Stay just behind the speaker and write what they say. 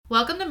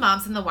Welcome to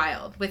Moms in the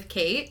Wild with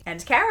Kate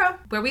and Kara,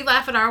 where we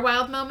laugh at our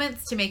wild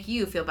moments to make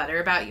you feel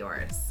better about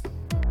yours.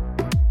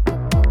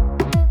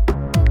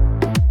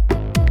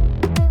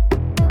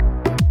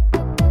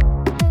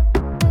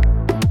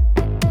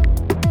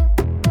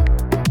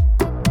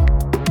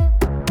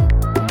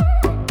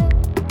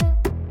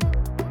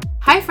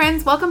 Hi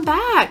friends, welcome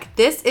back.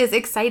 This is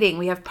exciting.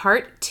 We have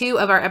part 2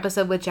 of our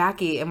episode with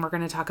Jackie, and we're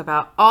going to talk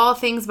about all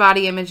things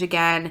body image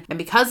again. And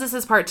because this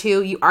is part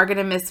 2, you are going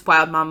to miss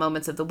Wild Mom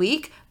Moments of the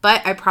Week,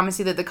 but I promise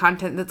you that the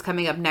content that's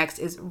coming up next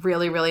is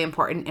really, really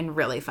important and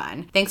really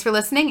fun. Thanks for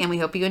listening, and we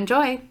hope you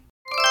enjoy.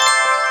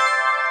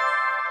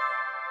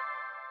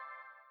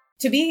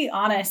 To be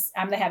honest,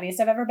 I'm the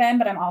heaviest I've ever been,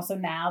 but I'm also,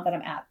 now that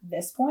I'm at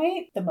this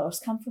point, the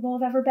most comfortable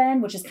I've ever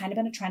been, which has kind of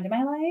been a trend in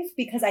my life,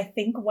 because I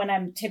think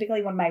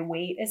when my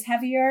weight is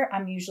heavier,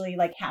 I'm usually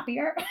like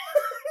happier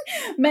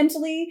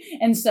mentally.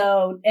 And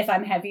so if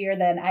I'm heavier,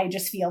 then I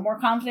just feel more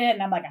confident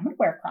and I'm like, I'm going to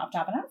wear a crop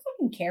top and I don't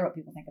fucking care what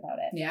people think about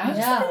it. Yeah. I'm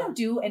just going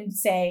to do and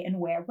say and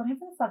wear whatever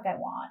the fuck I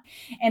want.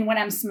 And when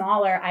I'm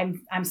smaller,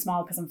 I'm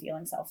small because I'm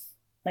feeling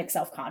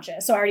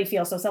self-conscious. So I already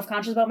feel so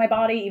self-conscious about my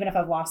body, even if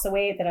I've lost the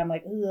weight, that I'm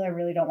like, I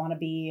really don't want to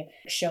be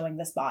showing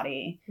this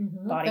body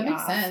That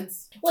makes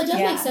sense. Well, it does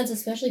make sense,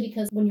 especially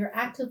because when you're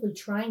actively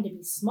trying to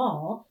be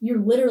small, you're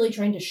literally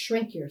trying to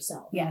shrink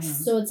yourself.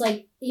 Yes. So it's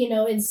like,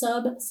 in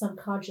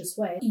subconscious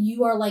way,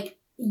 you are like,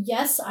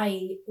 yes,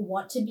 I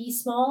want to be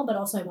small, but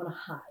also I want to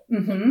hide.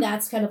 Mm-hmm.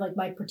 That's kind of like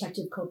my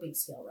protective coping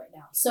skill right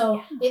now.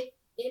 So it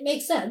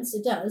makes sense.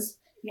 It does.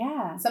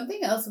 Yeah.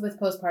 Something else with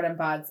postpartum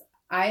bods,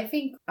 I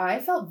think I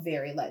felt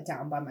very let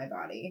down by my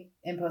body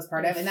in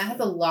postpartum, and that has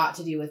a lot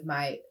to do with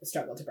my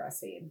struggle to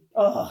breastfeed.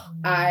 Oh,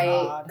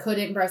 I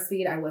couldn't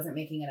breastfeed. I wasn't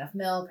making enough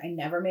milk. I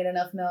never made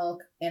enough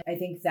milk. And I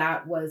think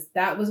that was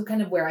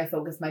kind of where I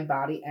focused my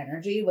body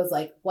energy, was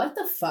like, what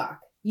the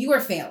fuck? You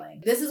are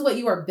failing. This is what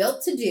you are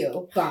built to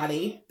do.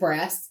 Body,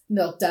 breasts,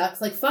 milk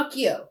ducts, like fuck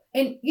you.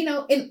 And,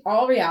 in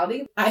all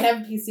reality, I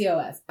have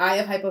PCOS. I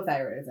have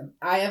hypothyroidism.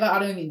 I have an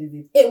autoimmune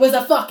disease. It was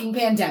a fucking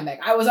pandemic.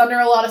 I was under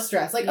a lot of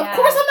stress. Like, of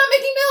course I'm not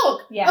making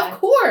milk. Yeah. Of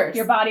course.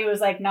 Your body was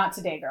like, not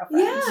today,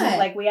 girlfriend. Yeah.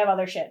 Like, we have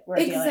other shit we're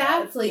dealing with.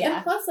 Exactly. Yeah.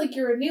 And plus, like,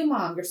 you're a new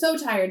mom. You're so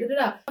tired.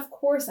 Of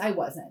course I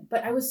wasn't.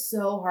 But I was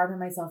so hard on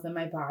myself and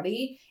my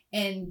body.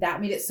 And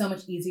that made it so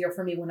much easier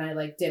for me when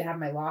I, did have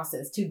my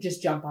losses to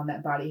just jump on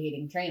that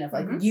body-hating train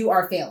of, you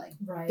are failing.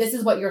 Right. This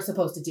is what you're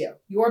supposed to do.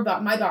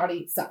 My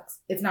body sucks.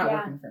 It's not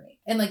working for me.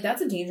 And,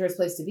 that's a dangerous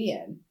place to be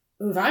in.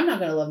 If I'm not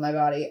going to love my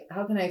body,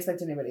 how can I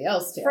expect anybody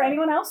else to? For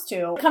anyone else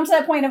to. Come to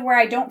that point of where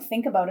I don't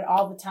think about it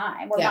all the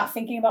time. We're not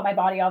thinking about my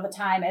body all the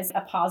time as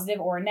a positive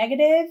or a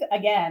negative.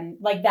 Again,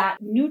 that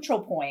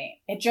neutral point,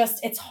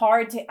 it's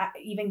hard to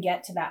even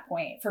get to that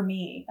point for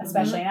me,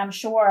 especially. And I'm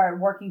sure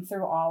working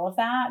through all of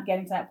that,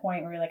 getting to that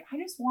point where you're like, I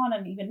just want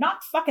to even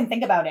not fucking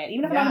think about it.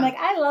 Even if I'm like,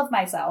 I love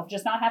myself,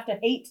 just not have to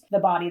hate the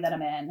body that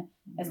I'm in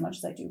as much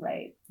as I do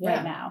right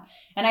now.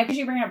 And I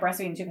appreciate bringing up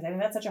breastfeeding too, because I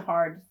think that's such a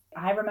hard.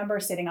 I remember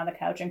sitting on the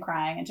couch and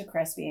crying, and to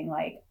Chris being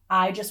like,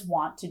 I just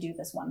want to do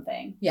this one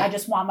thing. Yeah. I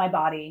just want my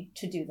body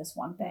to do this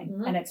one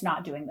thing. And it's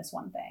not doing this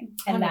one thing.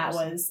 And 100%. That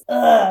was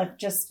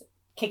just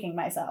kicking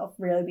myself,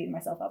 really beating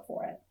myself up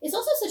for it. It's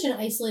also such an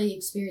isolating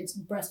experience,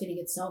 breastfeeding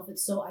itself.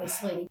 It's so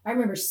isolating. I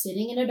remember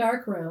sitting in a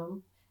dark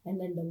room and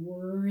then the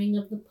whirring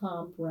of the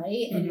pump,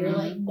 right? And you're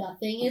like,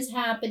 nothing is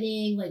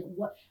happening. Like,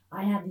 what?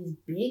 I have these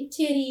big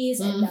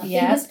titties and nothing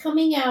is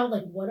coming out.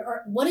 Like,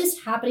 what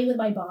is happening with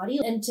my body?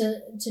 And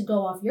to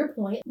go off your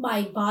point,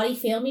 my body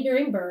failed me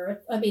during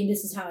birth. I mean,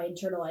 this is how I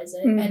internalize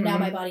it. And now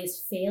my body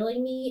is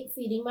failing me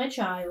feeding my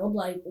child.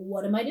 Like,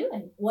 what am I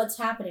doing? What's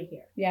happening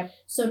here? Yeah.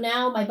 So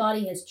now my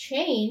body has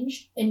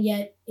changed, and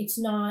yet it's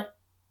not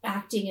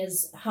acting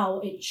as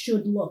how it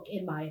should look,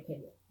 in my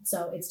opinion.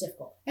 So it's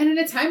difficult. And in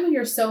a time when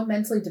you're so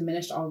mentally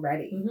diminished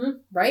already,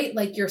 right?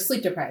 Like, you're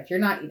sleep deprived, you're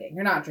not eating,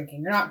 you're not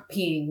drinking, you're not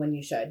peeing when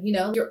you should,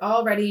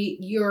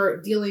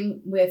 you're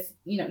dealing with,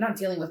 not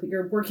dealing with, but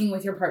you're working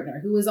with your partner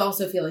who is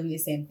also feeling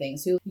these same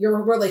things, who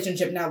your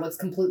relationship now looks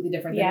completely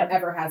different than it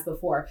ever has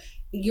before.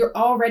 You're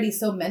already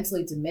so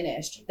mentally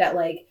diminished that,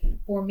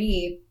 for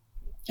me,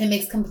 it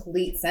makes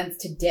complete sense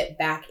to dip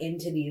back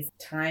into these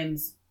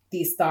times,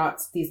 these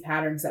thoughts, these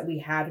patterns that we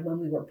had when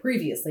we were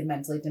previously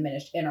mentally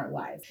diminished in our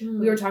lives.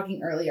 We were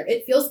talking earlier.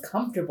 It feels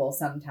comfortable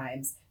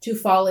sometimes to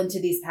fall into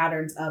these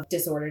patterns of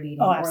disordered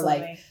eating, or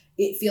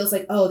it feels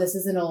like, this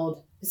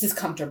is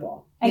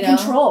comfortable. And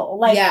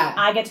control.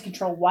 I get to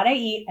control what I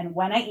eat and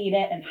when I eat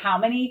it and how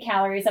many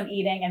calories I'm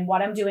eating and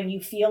what I'm doing.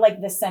 You feel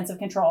like this sense of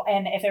control.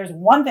 And if there's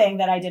one thing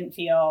that I didn't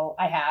feel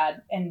I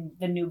had in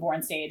the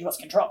newborn stage, was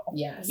control.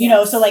 Yes.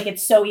 So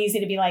it's so easy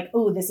to be like,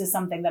 this is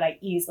something that I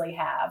easily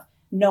have.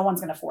 No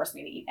one's going to force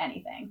me to eat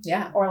anything.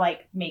 Yeah. Or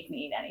make me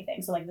eat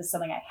anything. So this is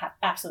something I have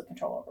absolute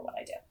control over what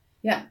I do.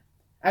 Yeah.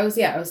 I was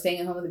staying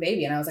at home with the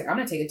baby, and I was like, I'm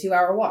going to take a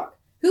 2-hour walk.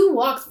 Who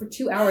walks for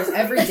 2 hours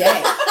every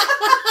day?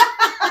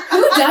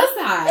 Who does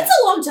that? It's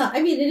a long time.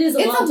 I mean, it is a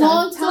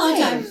long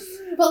time.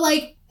 But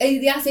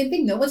Yeah, same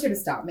thing. No one's here to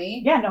stop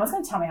me. Yeah, no one's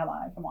going to tell me how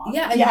long I can walk.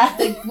 Yeah, and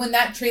like when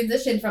that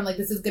transition from like,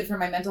 this is good for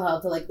my mental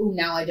health to like, ooh,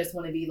 now I just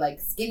want to be like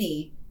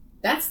skinny.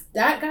 That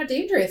got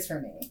dangerous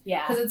for me.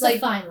 Yeah. Because it's like like,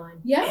 a fine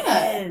line.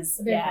 Yeah. It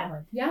is. Very Yeah. fine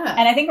line. Yeah.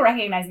 And I think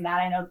recognizing that,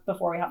 I know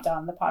before we hopped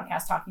on the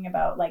podcast talking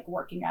about like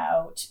working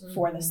out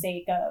for the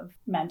sake of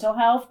mental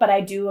health, but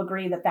I do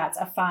agree that that's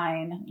a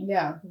fine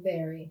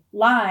Very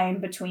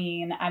line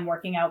between I'm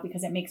working out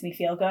because it makes me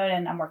feel good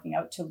and I'm working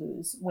out to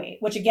lose weight,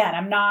 which again,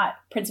 I'm not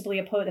principally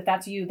opposed. If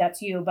that's you,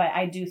 but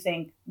I do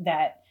think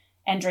that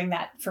entering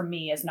that for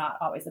me is not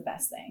always the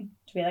best thing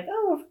to be like,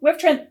 oh, we've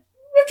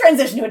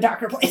transitioned to a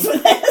darker place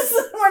with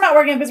this. We're not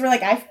working because we're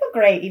like, I feel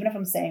great. Even if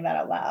I'm saying that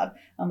out loud,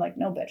 I'm like,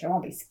 no, bitch, I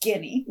won't be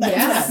skinny. That's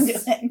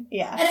what I'm doing.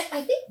 Yeah. And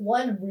I think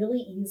one really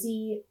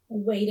easy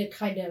way to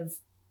kind of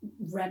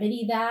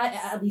remedy that,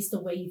 at least the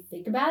way you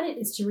think about it,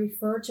 is to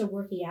refer to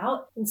working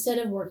out instead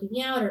of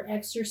working out or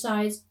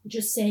exercise,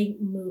 just saying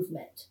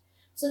movement.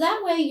 So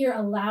that way you're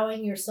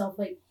allowing yourself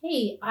like,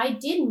 hey, I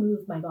did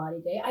move my body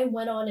today. I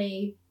went on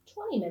a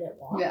 20-minute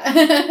walk. Yeah.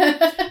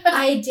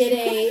 I did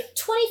a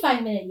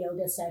 25-minute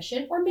yoga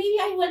session, or maybe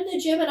I went to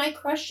the gym and I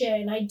crushed it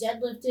and I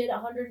deadlifted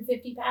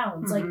 150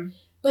 pounds. Like,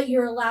 but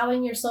you're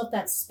allowing yourself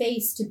that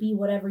space to be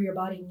whatever your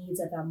body needs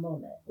at that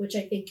moment, which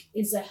I think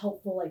is a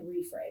helpful like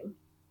reframe.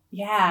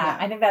 Yeah,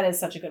 I think that is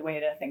such a good way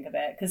to think of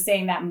it, because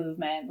saying that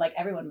movement, like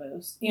everyone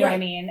moves, you know what I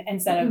mean?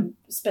 Instead of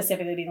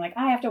specifically being like,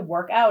 I have to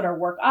work out or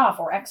work off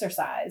or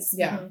exercise.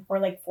 Yeah. Or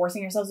like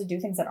forcing yourselves to do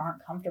things that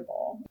aren't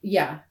comfortable.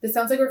 Yeah. This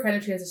sounds like we're kind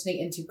of transitioning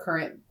into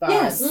current vibes.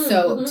 Yes.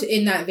 So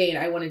in that vein,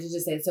 I wanted to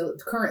just say, so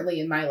currently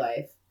in my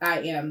life,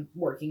 I am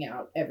working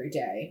out every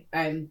day.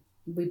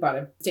 We bought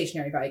a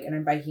stationary bike and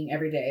I'm biking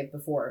every day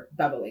before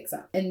Bubba wakes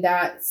up. And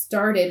that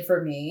started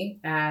for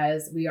me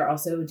as we are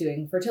also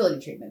doing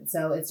fertility treatment.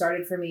 So it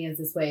started for me as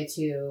this way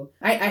to,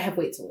 I have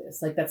weight to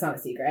lose. Like, that's not a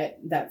secret.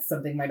 That's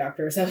something my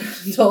doctors have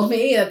told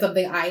me. That's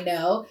something I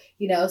know,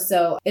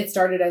 so it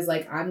started as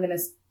like, I'm going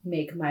to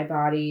make my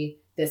body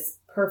this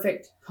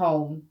perfect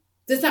home.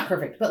 It's not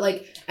perfect, but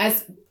like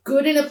as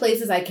good in a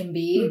place as I can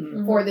be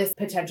for this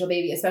potential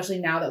baby, especially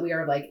now that we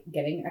are like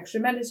getting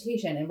extra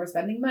medication and we're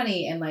spending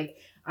money. And like,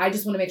 I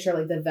just want to make sure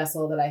like the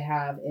vessel that I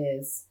have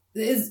is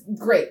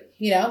great,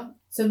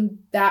 So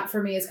that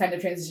for me is kind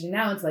of transitioning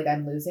now into like,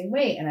 I'm losing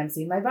weight and I'm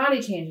seeing my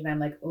body change and I'm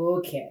like,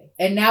 okay.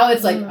 And now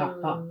it's like,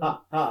 Like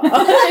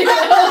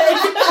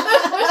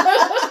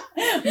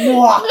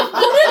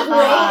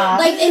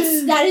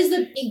that is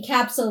the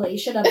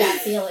encapsulation of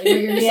that feeling where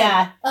you're just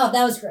like, oh,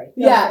 that was great.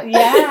 Yeah.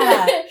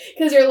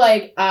 Because you're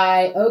like,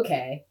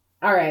 okay,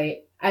 all right,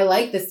 I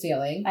like this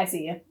feeling. I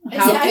see you.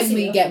 How can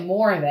we get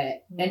more of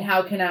it? And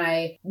how can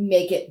I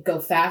make it go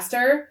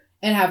faster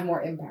and have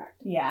more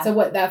impact? Yeah. So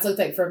what that's looked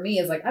like for me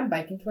is like, I'm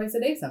biking twice a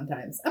day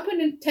sometimes. I'm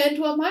putting in 10,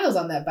 12 miles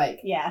on that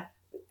bike. Yeah.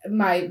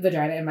 My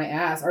vagina and my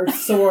ass are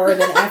sore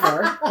than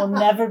ever. Will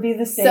never be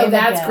the same. So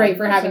that's again. Great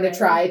for having to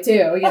try too.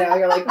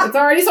 You're like, it's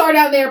already sore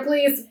down there,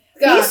 please.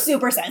 God. Be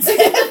super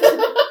sensitive.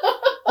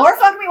 Or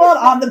fuck me while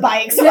I'm on the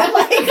bike, so I'm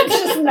like,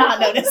 just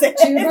not notice it.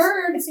 Two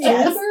birds.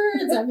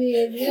 I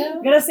mean,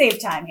 I'm gonna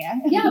save time here.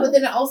 Yeah, but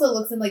then it also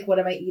looks in like, what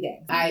am I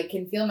eating? I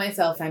can feel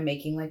myself if I'm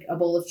making like a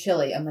bowl of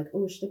chili. I'm like,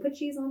 oh, should I put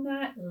cheese on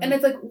that? And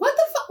it's like, what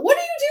the fuck? What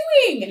are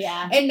you doing?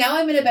 Yeah. And now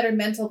I'm in a better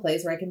mental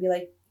place where I can be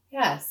like,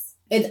 yes.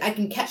 I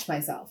can catch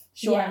myself.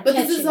 Sure. Yeah, but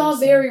this is all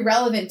very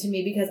relevant to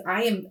me because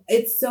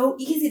it's so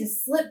easy to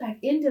slip back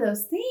into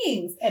those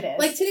things. It is.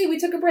 Like today we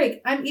took a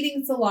break. I'm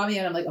eating salami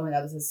and I'm like, oh my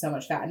God, this is so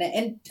much fat in it.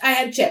 And I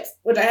had chips,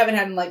 which I haven't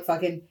had in like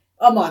fucking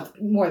a month,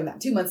 more than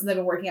that, 2 months since I've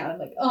been working out. I'm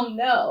like, oh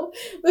no,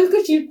 look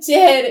what you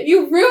did.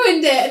 You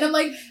ruined it. And I'm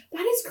like,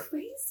 that is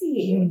crazy.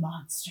 You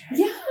monster.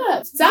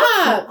 Yeah.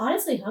 Stop.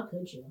 Honestly, how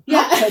could you?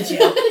 Yeah. How could you?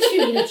 How could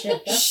you eat a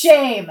chip?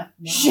 Shame. Wow.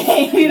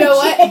 Shame. You know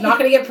what? I'm not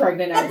going to get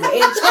pregnant out of it.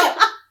 It's chip.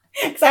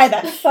 Because I had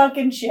that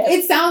fucking shit.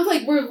 It sounds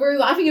like we're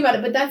laughing about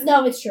it, but that's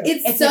no, it's true.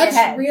 It's such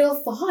real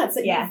thoughts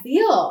that you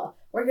feel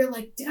where you're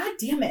like, God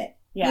damn it.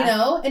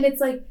 Yeah. And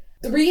it's like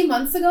 3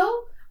 months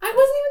ago, I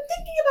wasn't even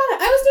thinking about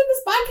it. I was doing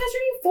this podcast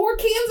drinking 4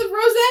 cans of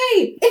rosé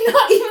and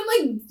not even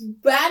like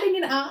batting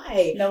an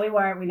eye. No, we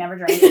weren't. We never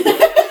drank.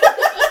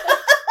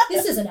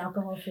 This is an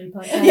alcohol-free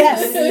podcast.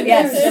 Yes.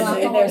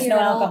 There's no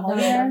alcohol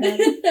here.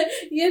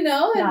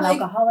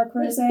 Non-alcoholic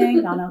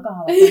cruising.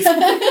 Non-alcoholic.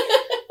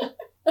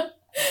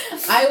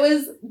 I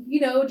was,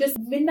 just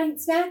midnight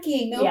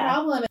snacking, no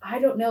problem. I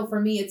don't know.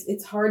 For me,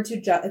 it's hard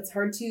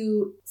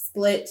to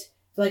split,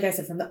 like I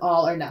said, from the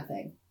all or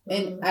nothing.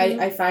 And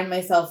I find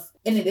myself,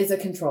 and it is a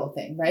control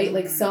thing, right?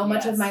 Like so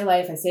much of my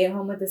life, I stay at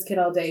home with this kid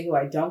all day who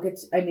I don't get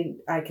to,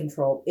 I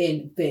control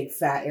in big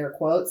fat air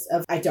quotes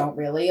of, I don't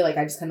really, like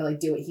I just kind of like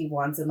do what he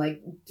wants and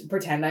like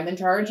pretend I'm in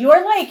charge.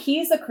 You're like,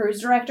 he's the cruise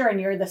director and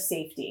you're the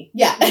safety.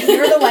 Yeah.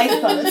 You're the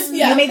lifeboats.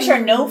 You make sure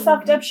no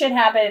fucked up shit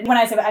happens. When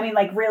I say,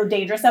 like real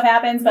dangerous stuff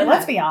happens, but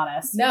let's be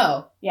honest.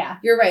 No. Yeah.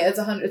 You're right.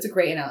 It's a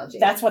great analogy.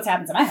 That's what's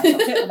happens in my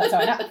household too. That's how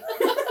I know.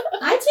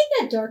 I take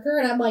that darker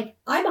and I'm like,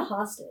 I'm a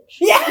hostage.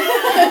 Yeah.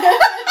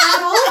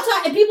 And all the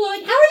time. And people are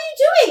like, how are you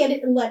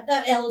doing? And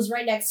Elle is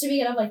right next to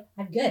me and I'm like,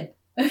 I'm good.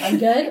 I'm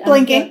good.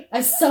 Blinking.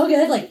 I'm so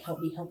good. Like, help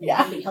me.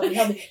 Yeah. Help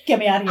me. Get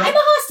me out of here. I'm a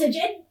hostage,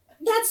 and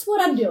that's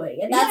what I'm doing.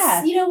 And that's,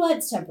 Yeah. you know what?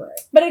 It's temporary.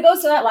 But it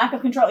goes to that lack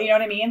of control. You know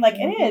what I mean? Like,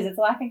 it is. It's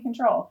a lack of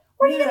control.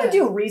 What are you going to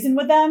do? Reason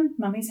with them?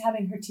 Mommy's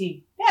having her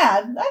tea.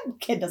 Yeah, that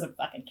kid doesn't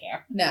fucking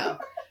care. No.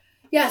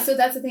 Yeah, so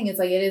that's the thing. It's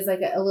like, it is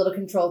like a little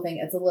control thing.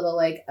 It's a little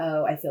like,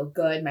 oh, I feel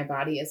good. My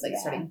body is like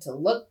starting to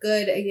look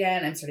good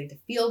again. I'm starting to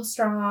feel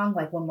strong.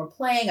 Like when we're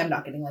playing, I'm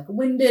not getting like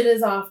winded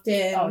as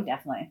often. Oh,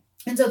 definitely.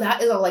 And so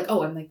that is all like,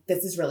 oh, I'm like,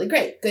 this is really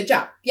great. Good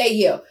job. Yay,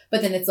 you.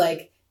 But then it's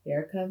like,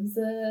 here comes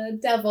the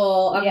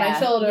devil on my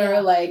shoulder. Yeah.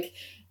 Like,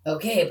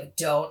 okay, but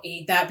don't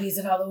eat that piece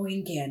of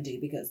Halloween candy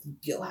because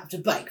you'll have to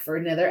bike for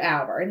another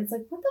hour. And it's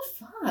like, what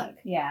the fuck?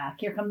 Yeah,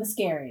 here come the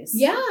scaries.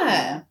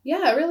 Yeah,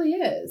 it really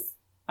is.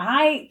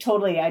 I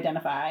totally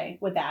identify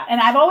with that. And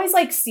I've always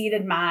like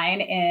seeded mine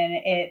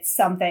in it's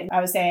something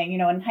I was saying, you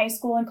know, in high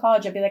school and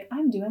college, I'd be like,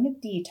 I'm doing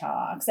a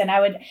detox. And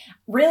I would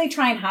really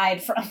try and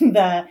hide from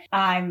the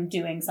I'm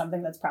doing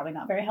something that's probably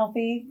not very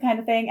healthy kind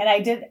of thing. And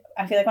I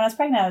feel like when I was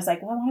pregnant, I was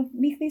like, well, I want to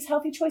make these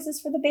healthy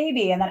choices for the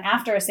baby. And then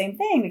after, same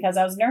thing because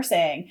I was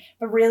nursing.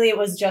 But really it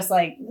was just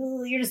like,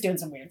 you're just doing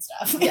some weird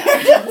stuff. Yeah.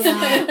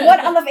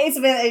 What on the face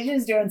of it, you're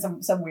just doing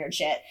some weird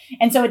shit.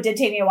 And so it did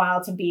take me a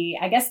while to be,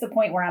 I guess, the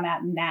point where I'm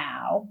at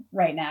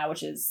right now,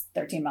 which is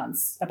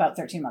about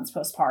 13 months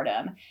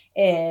postpartum,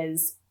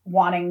 is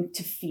wanting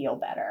to feel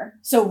better.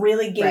 So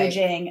really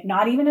gauging,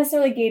 not even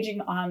necessarily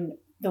gauging on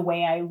the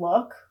way I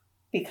look,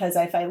 because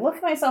if I look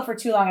at myself for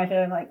too long, I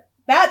feel like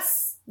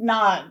that's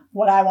not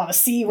what I want to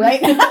see right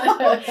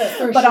now.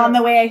 But on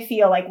the way I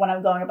feel, like when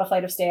I'm going up a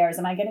flight of stairs,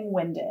 am I getting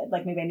winded?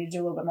 Like maybe I need to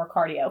do a little bit more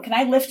cardio. Can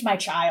I lift my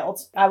child?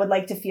 I would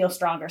like to feel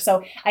stronger.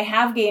 So I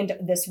have gained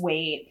this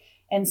weight.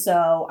 And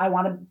so I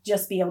want to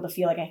just be able to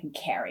feel like I can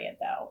carry it,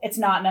 though. It's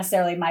not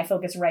necessarily, my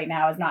focus right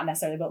now is not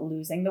necessarily about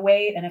losing the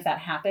weight. And if that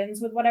happens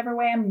with whatever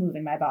way I'm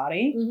moving my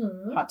body,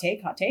 hot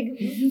take,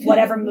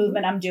 whatever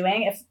movement I'm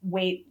doing, if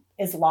weight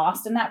is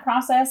lost in that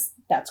process,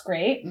 that's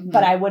great.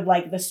 But I would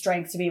like the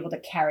strength to be able to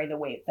carry the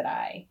weight that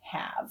I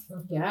have.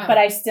 Yeah. But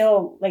I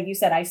still, like you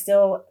said, I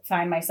still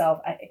find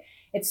myself,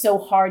 it's so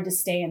hard to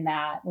stay in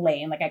that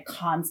lane. Like I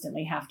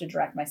constantly have to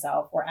direct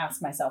myself or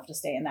ask myself to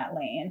stay in that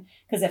lane.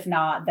 Because if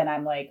not, then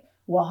I'm like,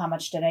 well, how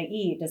much did I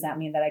eat? Does that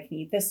mean that I can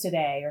eat this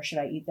today? Or should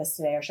I eat this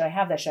today? Or should I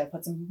have this? Should I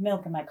put some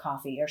milk in my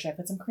coffee? Or should I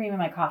put some cream in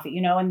my coffee?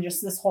 You know, and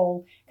just this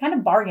whole kind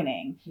of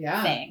bargaining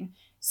thing.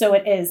 So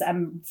it is,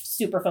 I'm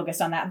super focused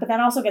on that. But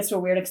that also gets to a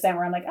weird extent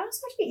where I'm like, I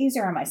just want to be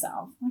easier on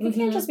myself. Like I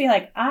can't just be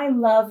like,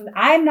 I'm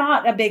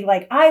not a big,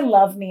 like, I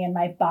love me and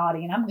my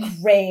body and I'm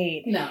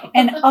great. No.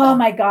 And oh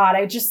my God,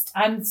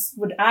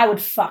 I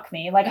would fuck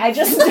me. Like I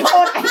just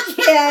I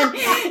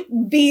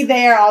can't be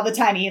there all the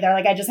time either.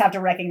 Like I just have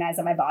to recognize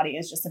that my body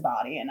is just a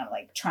body and I'm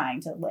like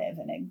trying to live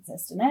and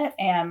exist in it.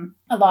 And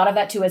a lot of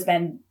that too has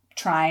been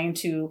trying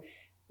to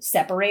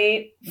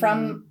separate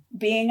from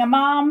being a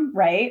mom,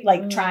 right?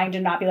 Like trying to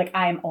not be like,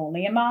 I'm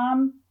only a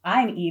mom.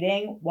 I'm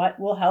eating what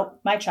will help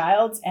my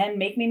child and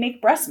make me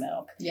make breast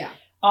milk. Yeah.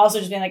 Also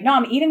just being like, no,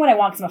 I'm eating what I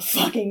want because I'm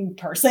a fucking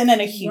person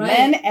and a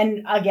human. Right.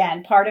 And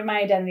again, part of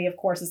my identity, of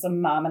course, is a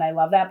mom and I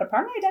love that. But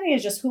part of my identity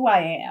is just who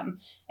I am.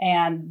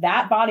 And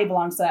that body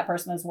belongs to that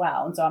person as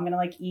well. And so I'm going to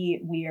like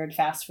eat weird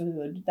fast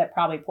food that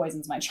probably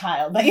poisons my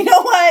child. But you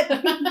know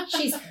what?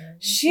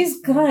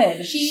 She's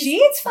good. She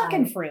eats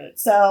fucking fruit.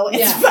 So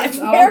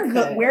we're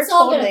good. We're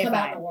totally come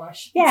fine. out in the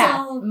wash.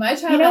 Yeah. My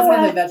child hasn't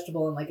had a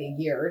vegetable in like a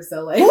year.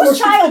 So like. Whose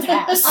child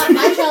has?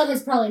 My child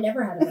has probably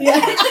never had a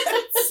vegetable.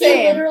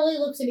 He literally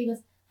looks at me and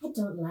goes, I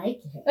don't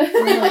like it.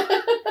 And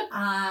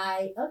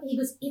I'm like, he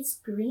goes, it's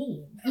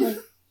green. I'm like,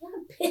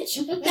 yeah,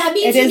 bitch. That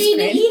means you need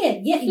to eat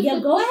it. Yeah,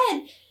 go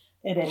ahead.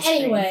 It is.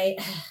 Anyway,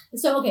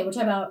 so okay, we're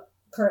talking about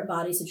current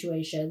body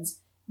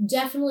situations.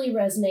 Definitely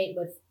resonate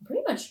with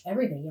pretty much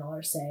everything y'all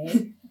are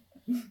saying.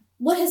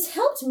 What has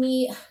helped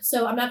me,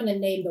 so I'm not going to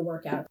name the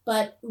workout,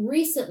 but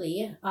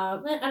recently, I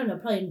don't know,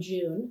 probably in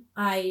June,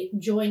 I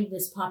joined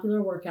this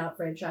popular workout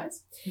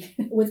franchise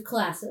with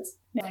classes.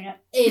 Nailing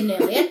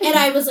it. And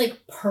I was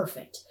like,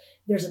 perfect.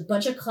 There's a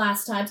bunch of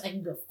class times. I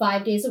can go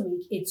 5 days a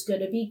week. It's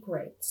going to be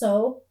great.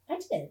 So I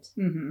did.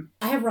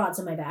 I have rods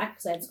on my back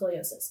because I had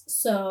scoliosis.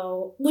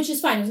 So, which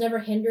is fine. It's never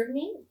hindered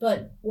me,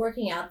 but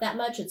working out that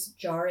much, it's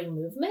jarring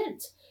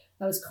movement.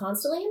 I was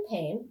constantly in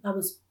pain. I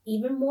was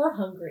even more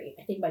hungry.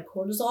 I think my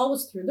cortisol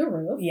was through the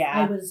roof. Yeah.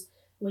 I was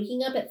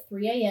waking up at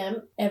 3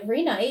 a.m.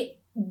 every night,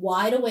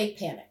 wide awake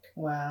panic.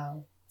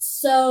 Wow.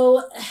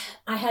 So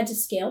I had to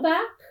scale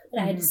back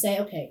and I had to say,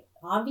 okay,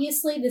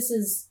 obviously this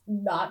is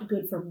not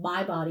good for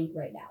my body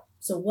right now.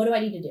 So what do I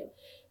need to do?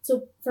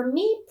 So for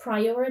me,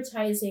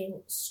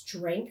 prioritizing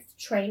strength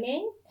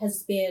training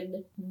has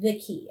been the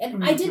key.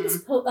 And I did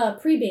this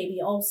pre-baby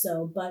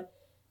also, but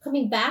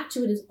coming back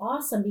to it is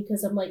awesome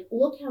because I'm like,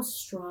 look how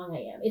strong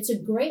I am. It's a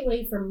great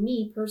way for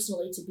me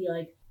personally to be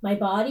like, my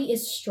body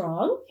is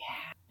strong.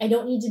 Yeah. I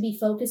don't need to be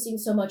focusing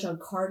so much on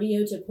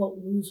cardio to quote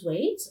lose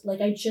weight. Like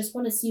I just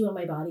want to see what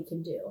my body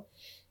can do.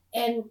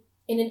 And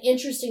in an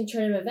interesting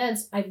turn of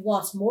events, I've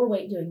lost more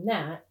weight doing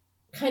that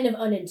kind of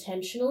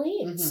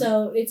unintentionally.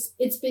 So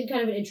it's been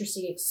kind of an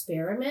interesting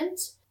experiment.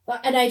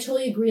 And I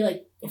totally agree.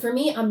 Like, for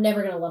me, I'm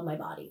never going to love my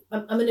body.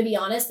 I'm going to be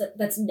honest,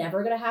 that's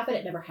never going to happen.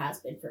 It never has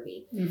been for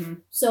me.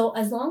 So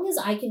as long as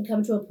I can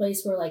come to a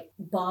place where, like,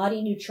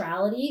 body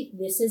neutrality,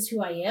 this is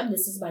who I am,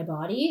 this is my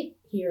body,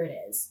 here it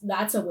is.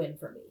 That's a win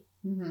for me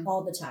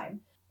all the time.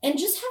 And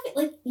just have it,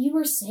 like you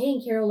were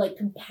saying, Carol, like,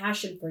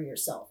 compassion for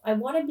yourself. I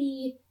want to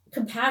be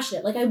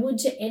compassionate like I would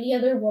to any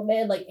other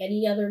woman, like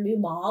any other new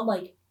mom,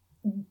 like,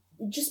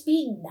 just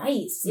being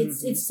nice.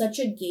 It's such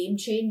a game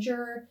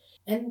changer.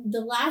 And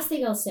the last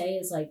thing I'll say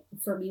is, like,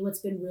 for me, what's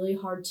been really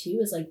hard too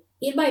is, like,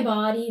 in my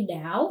body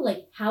now,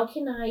 like, how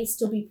can I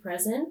still be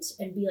present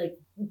and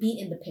be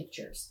in the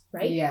pictures,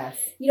 right? Yes.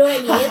 You know what I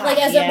mean? Like,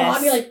 as a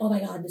mom, you're like, oh my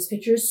God, this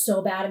picture is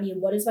so bad of me.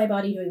 What is my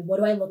body doing? What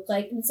do I look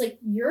like? And it's like,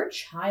 your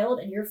child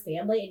and your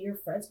family and your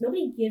friends,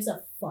 nobody gives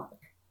a fuck.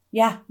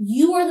 Yeah.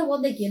 You are the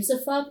one that gives a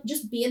fuck.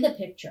 Just be in the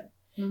picture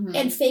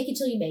and fake it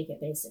till you make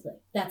it, basically.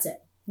 That's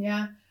it.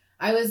 Yeah.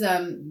 I was,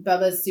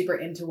 Bubba's super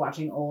into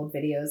watching old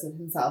videos of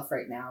himself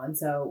right now. And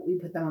so we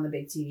put them on the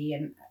big TV,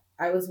 and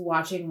I was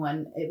watching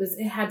one.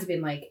 It had to be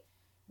like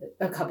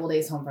a couple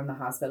days home from the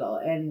hospital.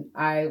 And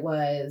I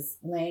was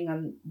laying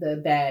on the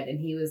bed,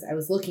 and I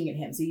was looking at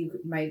him. So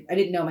I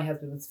didn't know my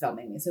husband was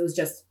filming me. So it was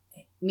just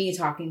me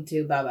talking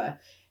to Bubba,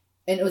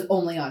 and it was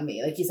only on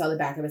me. Like, you saw the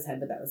back of his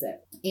head, but that was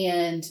it.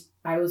 And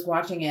I was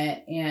watching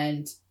it,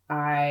 and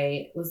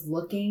I was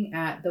looking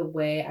at the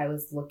way I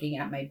was looking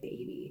at my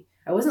baby.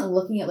 I wasn't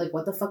looking at, like,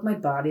 what the fuck my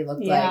body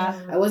looked like.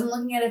 I wasn't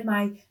looking at if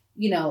my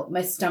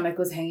stomach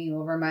was hanging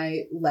over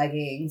my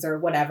leggings or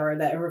whatever,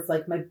 or if,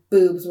 like, my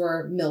boobs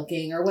were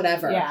milking or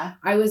whatever. Yeah.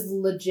 I was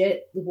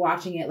legit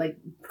watching it, like,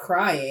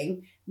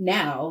 crying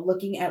now,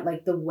 looking at,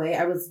 like, the way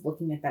I was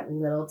looking at that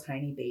little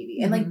tiny baby.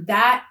 And, like,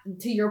 that,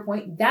 to your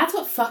point, that's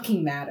what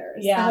fucking matters.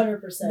 Yeah.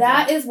 100%.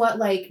 That is what,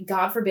 like,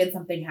 God forbid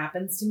something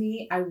happens to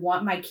me. I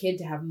want my kid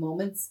to have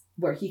moments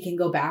where he can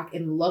go back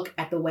and look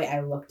at the way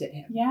I looked at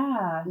him.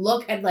 Yeah.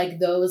 Look at, like,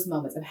 those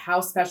moments of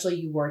how special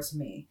you were to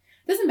me.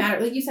 It doesn't matter.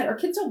 Like you said, our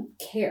kids don't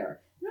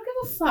care. They don't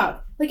give a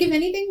fuck. Like, if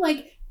anything,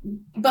 like,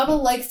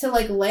 Bubba likes to,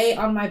 like, lay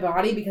on my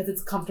body because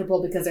it's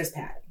comfortable because there's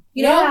padding.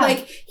 You know?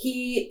 Like,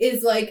 he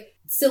is, like,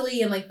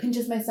 silly and, like,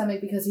 pinches my stomach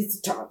because he's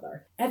a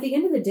toddler. At the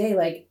end of the day,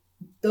 like,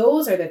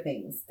 those are the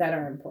things that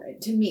are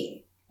important to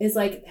me. Is,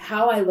 like,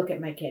 how I look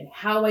at my kid,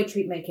 how I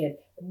treat my kid,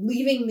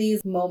 leaving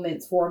these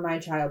moments for my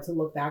child to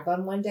look back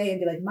on one day and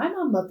be like, my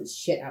mom loved the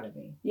shit out of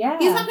me. Yeah.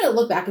 He's not going to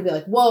look back and be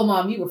like, whoa,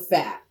 Mom, you were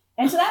fat.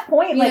 And to that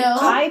point, like,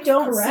 I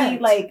don't see,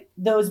 Correct. like,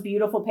 those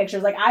beautiful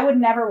pictures. Like, I would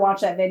never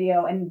watch that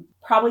video and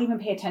probably even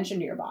pay attention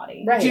to your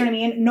body. Right. Do you know what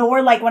I mean?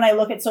 Nor, like, when I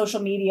look at social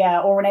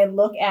media or when I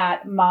look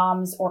at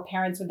moms or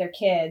parents with their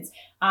kids,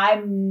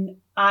 I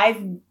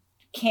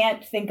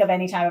can't think of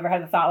any time I've ever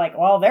had the thought, like,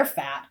 well, they're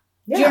fat.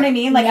 Do you know what I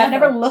mean? Like, I've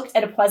never looked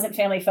at a pleasant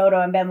family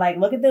photo and been like,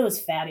 look at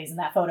those fatties in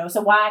that photo.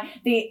 So why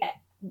the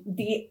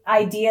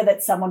idea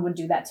that someone would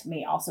do that to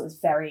me also is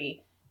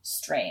very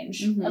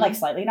strange and, like,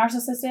 slightly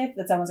narcissistic,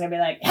 that someone's gonna be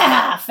like,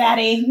 ha,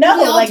 fatty.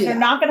 No, like, they're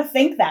not gonna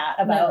think that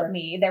about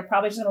me. They're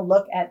probably just gonna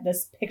look at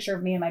this picture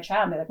of me and my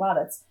child and be like, wow,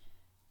 that's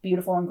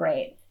beautiful and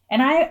great.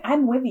 And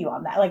I'm with you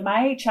on that. Like,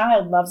 my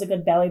child loves a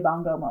good belly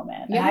bongo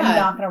moment. And I'm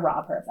not going to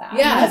rob her of that.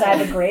 Yeah. Because I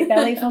have a great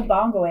belly filled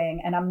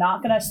bongoing, and I'm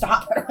not going to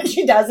stop her when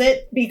she does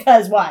it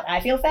because what? I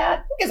feel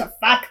fat? Who gives a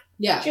fuck?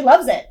 Yeah. She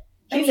loves it.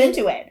 She's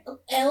into it.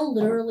 Elle,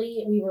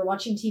 literally, we were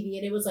watching TV,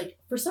 and it was like,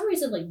 for some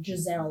reason, like,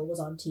 Giselle was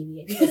on TV.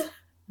 And he goes,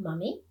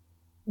 Mommy?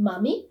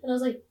 And I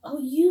was like, oh,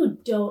 you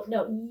don't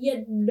know.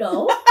 You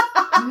know.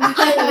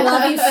 I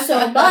love you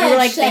so much. You were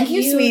like, thank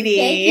you, sweetie.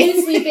 Thank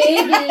you, sweet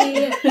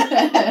baby.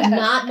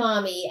 Not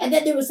mommy. And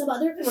then there was some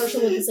other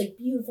commercial with this, like,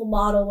 beautiful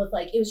model with,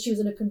 like, she was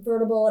in a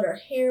convertible and her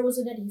hair was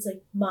in it. And he's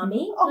like,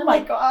 Mommy? Oh my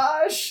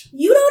gosh.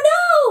 You don't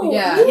know.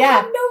 Yeah. You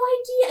have no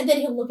idea. And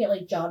then he'll look at,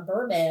 like, John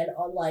Berman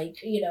on, like,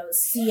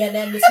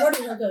 CNN this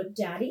morning and he'll go,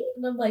 Daddy?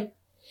 And I'm like,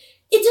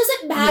 it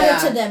doesn't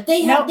matter to them.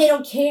 They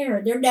don't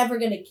care. They're never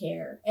going to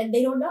care. And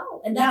they don't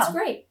know. And that's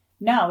great.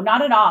 No,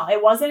 not at all.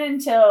 It wasn't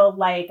until,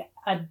 like,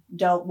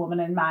 adult woman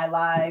in my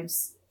multiple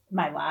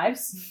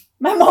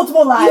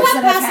lives. You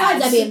have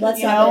past lives. I mean,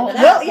 let's not get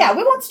into that.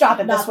 We won't stop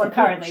at this one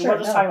currently. Sure, we'll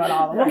just talk about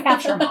all of them. We'll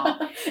capture them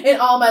all. In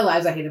all my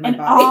lives, I hated my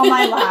body. In all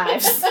my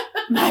lives,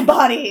 my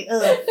body,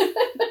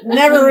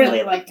 never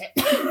really liked it.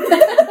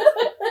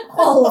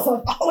 All of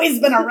them. Always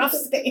been a rough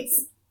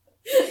space.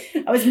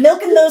 I was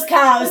milking those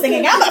cows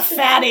thinking, I'm a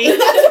fatty. That's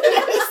what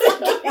I was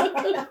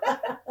thinking.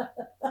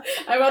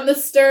 I'm on the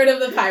stern of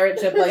the pirate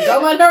ship, like,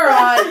 don't let her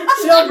on.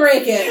 She'll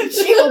break it.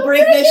 She will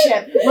break this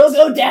ship. We'll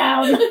go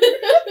down.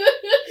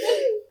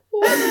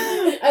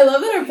 I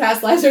love that our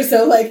past lives are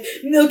so, like,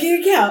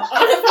 milking a cow on a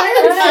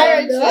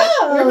pirate ship.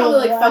 We're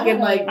probably, like, fucking,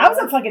 like... I was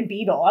a fucking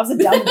beetle. I was a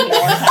dumb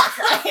beetle.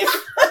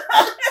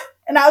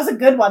 And I was a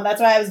good one.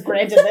 That's why I was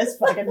granted this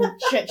fucking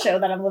shit show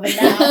that I'm living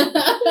now.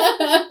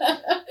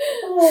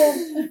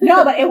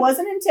 No, but it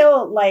wasn't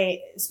until,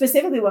 like,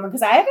 specifically women,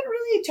 because I haven't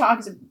really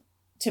talked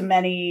to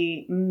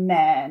many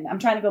men. I'm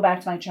trying to go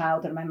back to my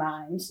childhood in my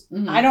mind.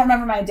 Mm-hmm. I don't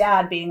remember my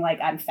dad being like,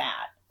 I'm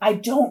fat. I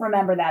don't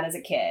remember that as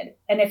a kid.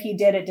 And if he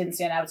did, it didn't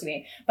stand out to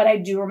me. But I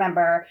do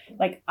remember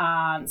like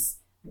aunts,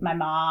 my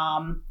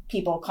mom,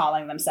 people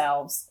calling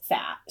themselves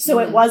fat. So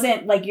it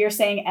wasn't like you're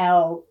saying,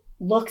 Elle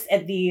looks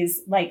at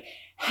these like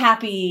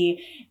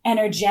happy,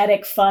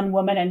 energetic, fun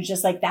woman and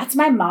just like, that's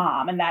my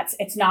mom. And it's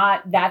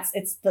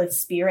the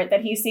spirit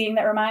that he's seeing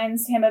that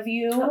reminds him of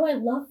you. Oh, I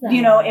love that.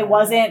 You know, it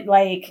wasn't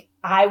like,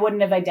 I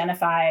wouldn't have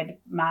identified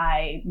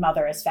my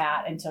mother as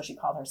fat until she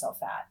called herself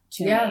fat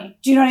to me.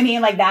 Do you know what I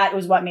mean? Like that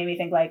was what made me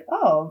think like,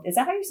 oh, is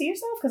that how you see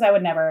yourself? Because I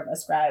would never have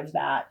ascribed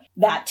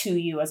that to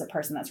you as a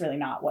person. That's really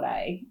not what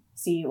I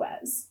see you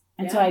as.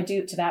 And so I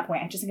do, to that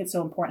point, I just think it's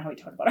so important how we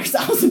talk about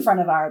ourselves in front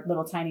of our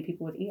little tiny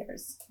people with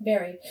ears.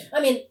 Very.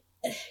 I mean,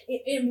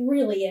 it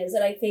really is.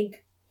 And I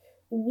think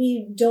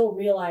we don't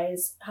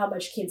realize how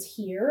much kids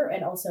hear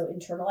and also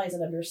internalize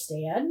and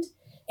understand.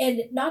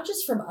 And not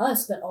just from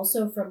us, but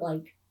also from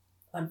like,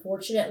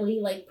 unfortunately,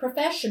 like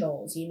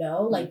professionals, you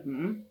know, like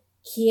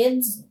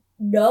kids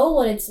know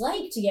what it's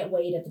like to get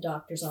weighed at the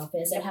doctor's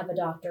office and have a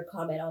doctor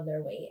comment on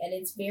their weight. And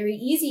it's very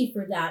easy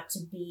for that to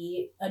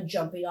be a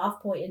jumping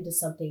off point into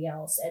something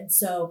else. And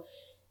so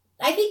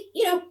I think,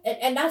 you know,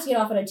 and not to get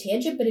off on a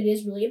tangent, but it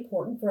is really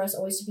important for us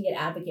always to be an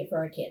advocate for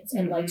our kids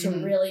and like to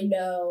really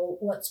know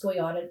what's going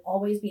on and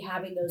always be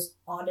having those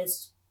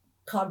honest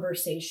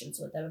conversations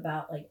with them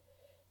about like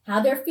how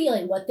they're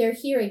feeling, what they're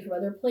hearing from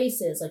other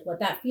places, like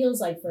what that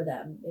feels like for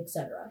them,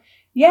 etc.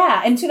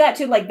 Yeah. And to that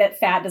too, like that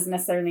fat doesn't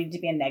necessarily need to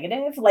be a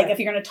negative. Like if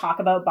you're going to talk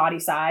about body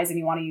size and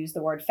you want to use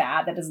the word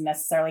fat, that doesn't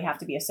necessarily have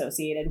to be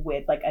associated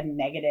with like a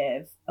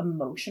negative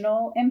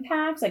emotional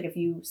impact. Like if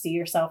you see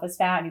yourself as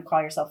fat and you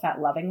call yourself fat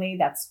lovingly,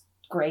 that's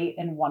great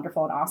and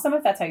wonderful and awesome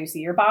if that's how you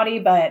see your body.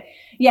 But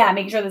yeah,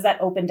 making sure there's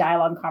that open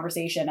dialogue and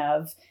conversation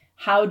of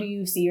how do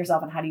you see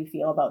yourself and how do you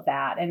feel about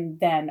that? And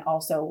then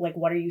also like,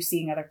 what are you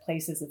seeing other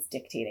places that's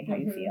dictating how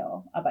you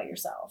feel about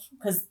yourself?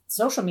 Because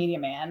social media,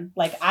 man,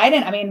 like I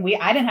didn't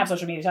have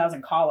social media until I was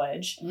in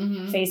college.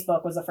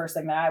 Facebook was the first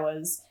thing that I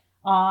was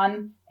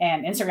on,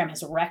 and Instagram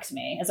has wrecked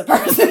me as a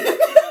person.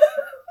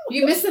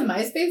 You missed the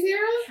MySpace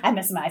era? I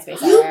missed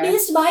MySpace. You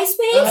missed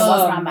MySpace? I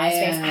wasn't on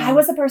MySpace. Man. I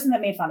was the person that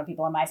made fun of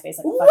people on MySpace.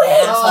 Like a What?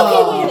 fucking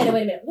asshole. Okay,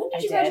 wait a minute. When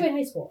did you graduate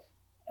high school?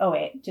 Oh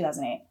wait,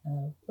 2008.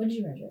 When did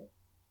you graduate?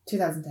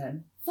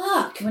 2010.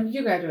 Fuck. When did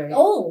you graduate?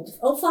 Old.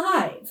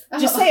 05.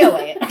 Just say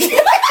 08.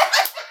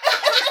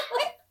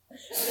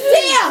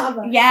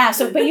 Damn. Yeah.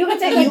 So, but you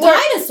had Like a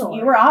dinosaur.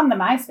 You were on the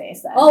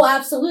MySpace then. Oh,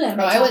 absolutely.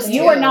 I was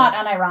You too. were not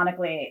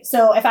unironically.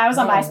 So if I was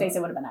on MySpace,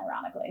 it would have been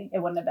ironically. It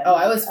wouldn't have been. Oh,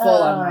 I was full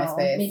on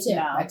MySpace. Me too.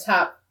 No. My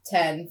top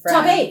 10 friends.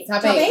 Top 8.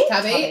 Top 8.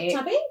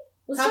 Top 8?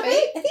 Was Top top 8? 8?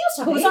 I think it was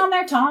top 8. Who's on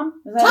there?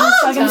 Tom? Is that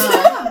Tom! who's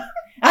talking-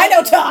 I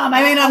know Tom.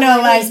 I may not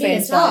know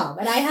MySpace. Tom.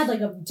 And I had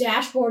like a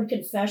dashboard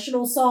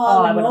confessional song.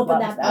 Oh, I and would have open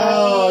loved that that. page.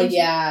 Oh,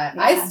 yeah.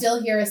 Yeah. I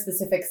still hear a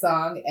specific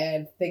song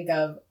and think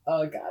of,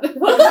 oh, God.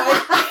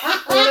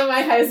 One of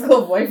my high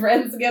school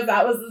boyfriends, because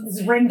that was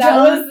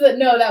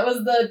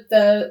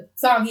the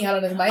song he had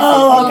on his MySpace.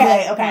 Oh,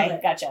 page. okay.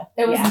 Gotcha.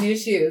 It was Yeah. New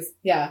Shoes.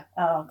 Yeah.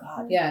 Oh,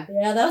 God. Yeah.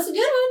 Yeah, that was a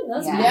good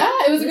one. Yeah,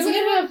 it was a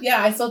good one.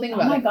 Yeah, I still think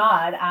Oh about my it.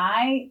 God.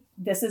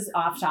 This is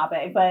off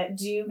topic, but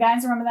do you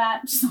guys remember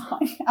that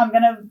song? I'm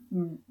going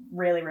to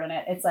really ruin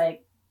it. It's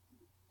like,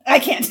 I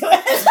can't do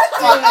it.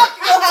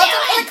 You'll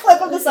have to put a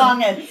clip of the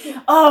song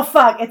in. Oh,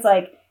 fuck. It's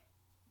like,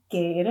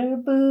 gator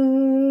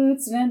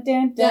boots, dun,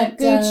 dun, dun,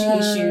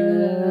 Gucci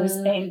shoes,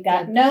 ain't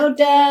got no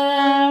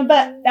dime.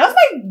 But that was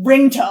my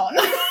ringtone.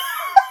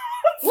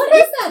 What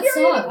is that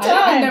song?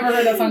 I've never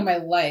heard that song in my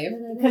life.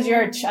 Because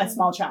you're a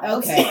small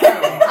child. Okay.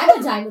 I'm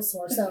a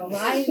dinosaur, so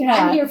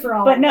I'm here for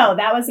all. But no,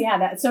 that was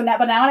so now.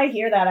 But now when I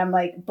hear that, I'm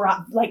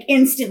like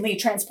instantly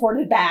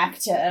transported back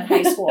to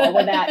high school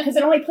with that, because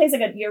it only plays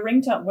like your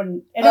ringtone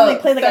when it only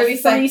played like a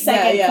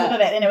 30-second clip of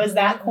it, and it was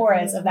that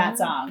chorus of that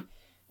song,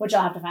 which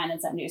I'll have to find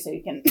and send you so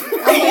you can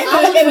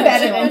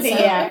embed it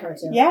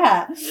into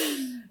yeah.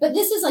 But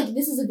this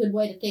is a good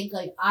way to think.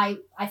 Like I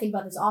think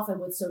about this often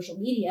with social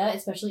media,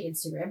 especially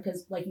Instagram,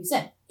 because like you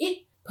said,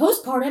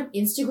 postpartum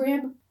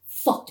Instagram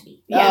fucked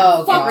me.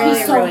 Yeah, fucked it really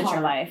me so ruined hard.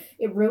 your life.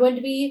 It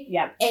ruined me.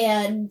 Yep.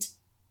 And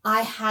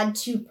I had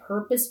to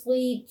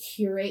purposefully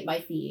curate my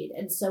feed.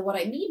 And so what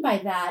I mean by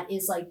that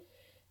is like,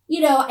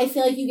 you know, I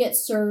feel like you get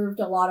served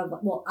a lot of,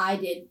 well, I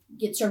did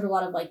get served a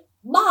lot of like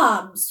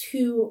moms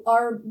who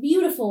are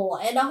beautiful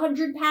and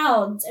 100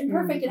 pounds and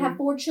perfect and have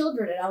 4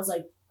 children. And I was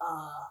like,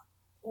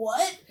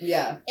 what?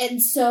 Yeah.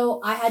 And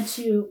so I had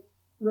to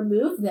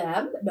remove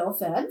them, no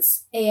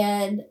offense,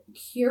 and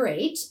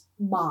curate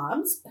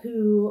moms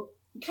who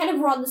kind of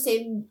were on the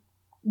same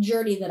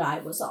journey that I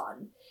was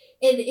on.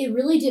 And it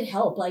really did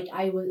help. Like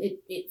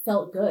it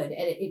felt good.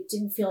 And it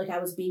didn't feel like I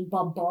was being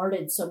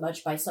bombarded so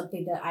much by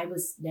something that I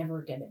was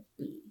never going to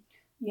be.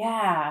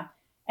 Yeah.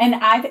 And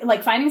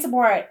like finding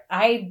support,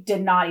 I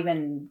did not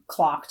even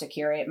clock to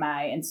curate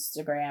my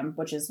Instagram,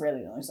 which is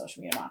really the only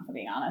social media I'm on, for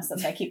being honest.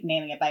 That's why I keep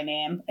naming it by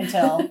name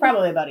until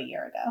probably about a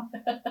year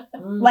ago.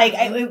 Like,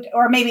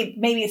 or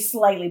maybe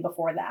slightly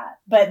before that.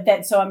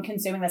 But so I'm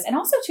consuming this. And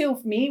also too,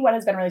 for me, what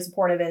has been really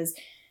supportive is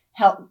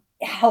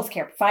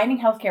healthcare, finding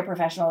healthcare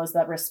professionals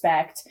that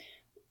respect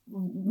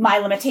my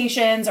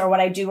limitations or what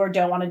I do or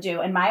don't want to do.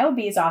 And my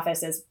OB's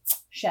office is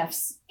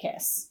chef's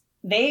kiss.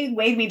 They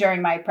weighed me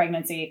during my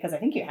pregnancy because I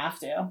think you have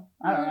to.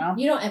 I don't know.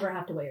 You don't ever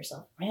have to weigh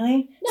yourself.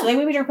 Really? No. So they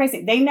weighed me during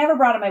pregnancy. They never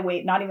brought up my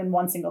weight, not even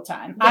one single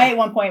time. Yeah. I at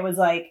one point was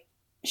like,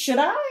 should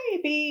I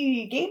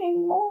be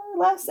gaining more or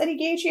less any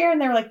gauge here? And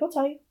they were like, we'll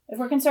tell you. If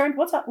we're concerned,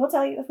 we'll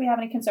tell you if we have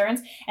any concerns.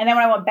 And then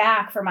when I went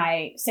back for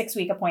my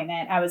 6-week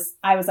appointment, I was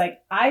like,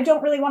 I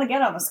don't really want to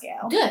get on the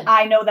scale. Good.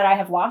 I know that I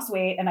have lost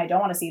weight and I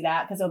don't want to see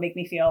that because it'll make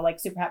me feel like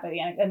super happy.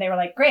 And they were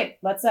like, great,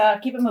 let's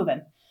keep it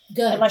moving.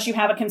 Good. Unless you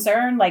have a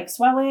concern like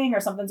swelling or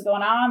something's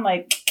going on,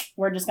 like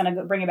we're just going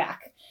to bring it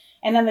back.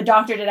 And then the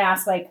doctor did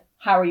ask like,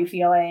 how are you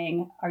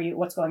feeling?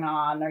 What's going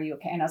on? Are you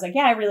okay? And I was like,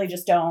 yeah, I really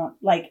just don't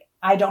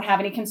I don't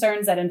have any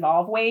concerns that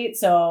involve weight.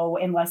 So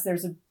unless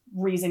there's a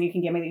reason you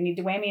can give me that you need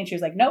to weigh me. And she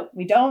was like, nope,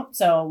 we don't.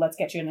 So let's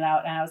get you in and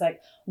out. And I was like,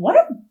 what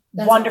a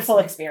wonderful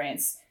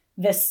experience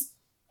this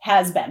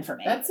has been for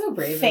me. That's so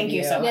brave. Thank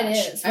you so much.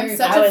 It is. I'm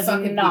such a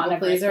fucking people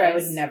pleaser. I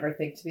would never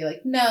think to be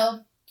like,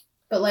 no.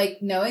 But like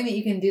knowing that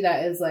you can do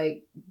that is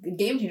like a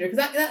game changer because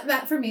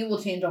that for me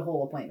will change a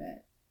whole appointment.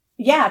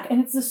 Yeah,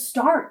 and it's the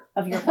start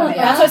of your appointment.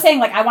 Yeah. That's what I'm saying.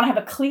 Like, I want to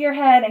have a clear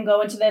head and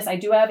go into this. I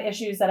do have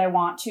issues that I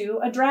want to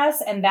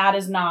address, and that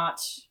is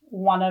not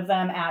one of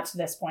them at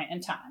this point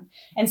in time.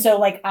 And so,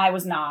 like, I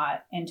was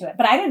not into it.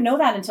 But I didn't know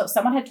that until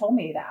someone had told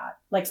me that.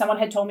 Like, someone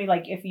had told me,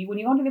 like, when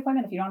you go into the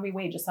appointment, if you don't want to be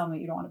weighed, just tell them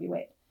that you don't want to be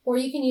weighed. Or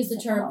you can use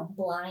the term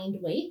blind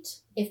weight.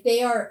 If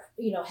they are,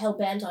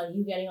 hell-bent on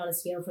you getting on a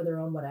scale for their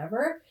own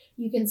whatever,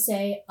 you can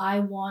say, I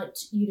want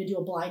you to do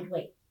a blind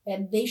weight.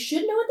 And they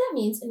should know what that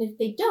means. And if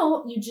they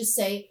don't, you just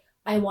say,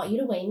 I want you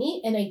to weigh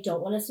me and I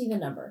don't want to see the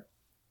number.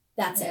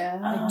 That's it.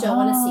 I don't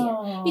want to see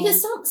it.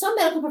 Because some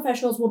medical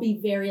professionals will be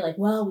very like,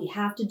 well, we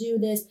have to do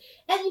this.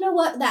 And you know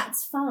what?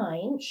 That's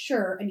fine.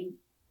 Sure. I mean,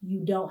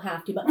 you don't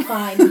have to, but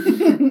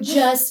fine.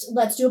 Just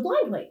let's do a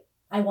blind weight.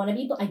 I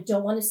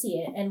don't want to see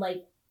it. And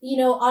like,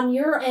 on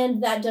your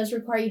end, that does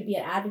require you to be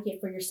an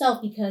advocate for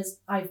yourself because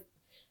I've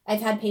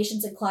had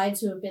patients and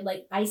clients who have been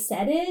like, I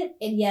said it,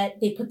 and yet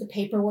they put the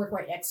paperwork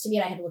right next to me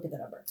and I had to look at the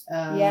number.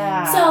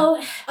 Yeah.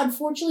 So,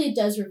 unfortunately, it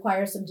does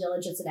require some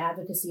diligence and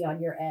advocacy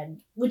on your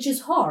end, which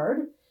is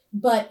hard,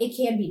 but it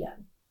can be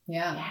done.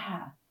 Yeah.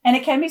 Yeah. And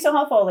it can be so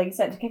helpful, like you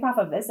said, to kick off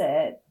a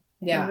visit.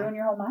 Yeah. And ruin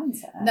your whole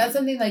mindset. That's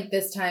something like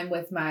this time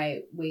with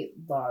my weight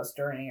loss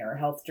journey or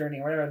health journey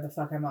or whatever the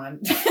fuck I'm on.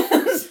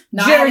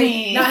 not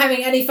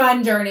having any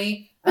fun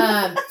journey.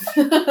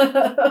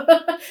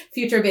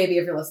 Future baby,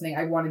 if you're listening,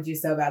 I wanted you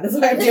so bad. That's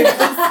why I'm doing this.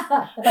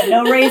 But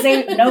no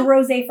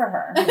rosé for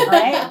her.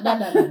 Right?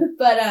 No.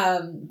 But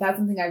that's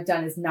something I've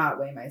done is not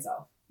weigh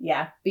myself.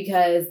 Yeah.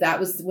 Because that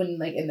was when,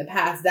 like, in the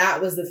past,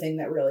 that was the thing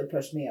that really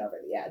pushed me over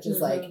the edge.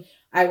 Just like,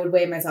 I would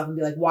weigh myself and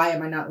be like, why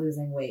am I not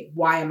losing weight?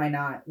 Why am I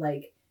not,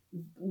 like,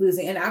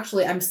 losing? And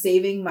actually, I'm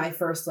saving my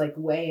first, like,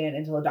 weigh-in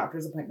until a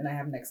doctor's appointment I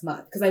have next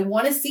month. Because I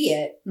want to see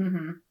it,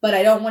 but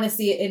I don't want to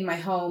see it in my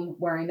home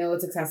where I know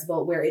it's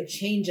accessible, where it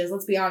changes.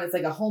 Let's be honest,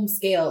 like, a home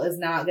scale is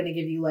not going to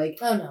give you, like,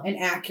 an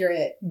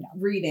accurate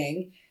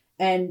reading.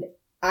 And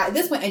at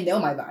this point, I know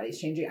my body's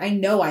changing. I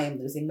know I am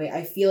losing weight.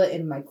 I feel it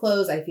in my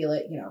clothes. I feel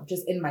it,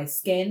 just in my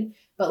skin.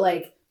 But,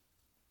 like,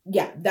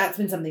 yeah, that's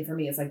been something for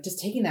me. It's like just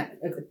taking that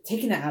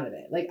out of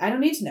it. Like, I don't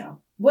need to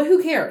know.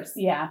 Who cares?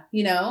 Yeah.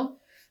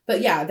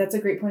 But yeah, that's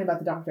a great point about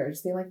the doctor.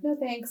 Just being like, no,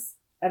 thanks.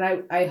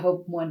 And I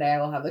hope one day I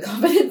will have the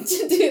confidence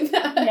to do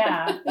that.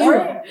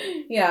 Yeah.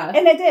 Yeah.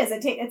 And it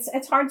is.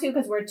 It's hard too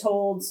because we're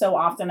told so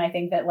often, I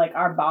think, that like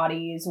our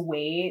body's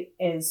weight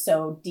is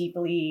so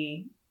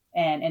deeply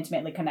and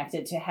intimately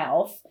connected to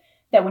health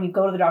that when you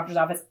go to the doctor's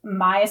office,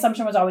 my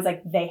assumption was always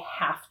like, they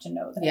have to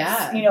know this.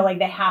 Yeah. Like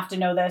they have to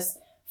know this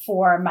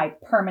for my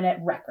permanent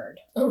record.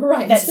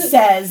 Right. That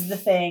says the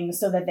things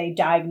so that they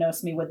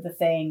diagnose me with the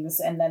things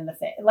and then the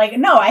thing. Like,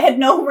 no, I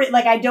had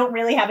I don't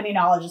really have any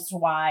knowledge as to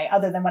why,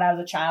 other than when I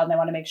was a child and I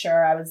want to make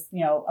sure I was,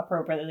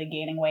 appropriately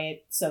gaining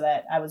weight so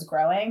that I was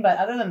growing. But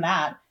other than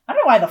that, I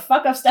don't know why the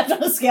fuck I've stepped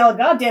on a scale a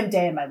goddamn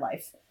day in my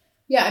life.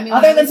 Yeah, I mean,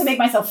 other than to make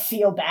myself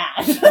feel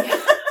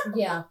bad.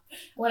 Yeah.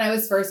 When I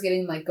was first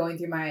going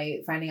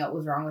through finding out what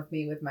was wrong with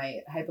me with my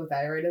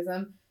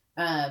hypothyroidism,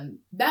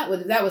 that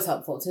was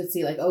helpful to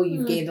see like, oh,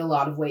 you've gained a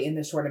lot of weight in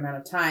this short amount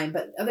of time.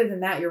 But other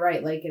than that, you're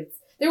right. Like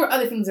there were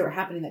other things that were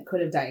happening that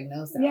could have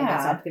diagnosed that. Yeah. Like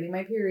I stopped getting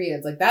my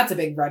periods. Like that's a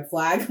big red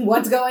flag.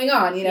 What's going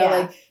on?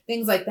 Like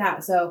things like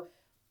that. So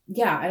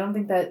yeah, I don't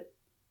think that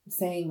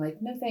saying like,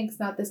 no thanks,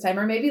 not this time.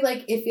 Or maybe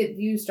like if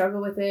you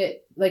struggle with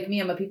it, like me,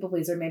 I'm a people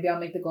pleaser. Maybe I'll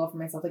make the goal for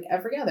myself like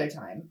every other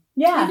time.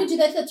 Yeah. You could do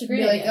that. That's a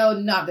great idea. Like, oh,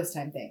 not this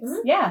time, thanks.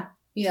 Mm-hmm. Yeah.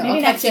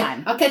 Maybe next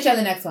time. I'll catch you on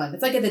the next one.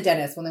 It's like at the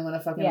dentist when they want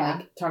to fucking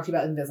like talk to you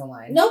about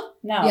Invisalign. Nope.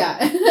 No. Yeah.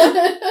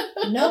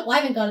 Nope, I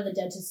haven't gone to the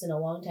dentist in a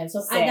long time,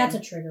 so Same. that's a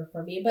trigger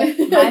for me. But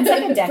Mine's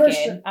like a for decade.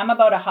 sure. I'm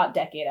about a hot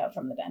decade out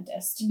from the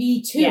dentist.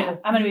 Me too. Yeah,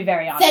 I'm gonna be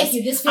very honest. Thank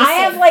you. This feels I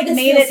have safe. like This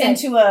made feels it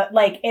safe. into a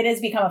like it has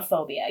become a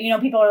phobia. You know,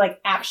 people are like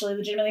actually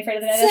legitimately afraid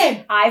of the dentist.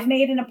 Same. I've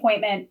made an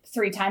appointment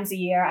 3 times a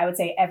year. I would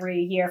say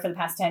every year for the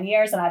past 10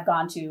 years, and I've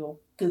gone to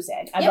goose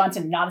egg. I've Yep. gone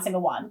to not a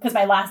single one because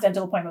my last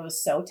dental appointment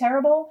was so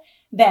terrible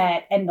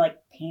and like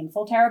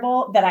painful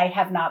terrible that I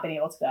have not been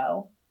able to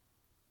go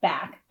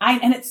back. I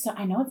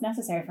know it's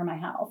necessary for my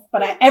health,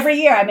 but every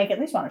year I make at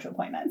least 1 or 2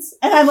 appointments,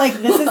 and I'm like,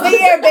 this is the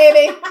year,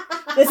 baby.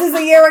 This is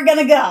the year we're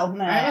gonna go.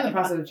 No, I'm in the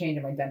process of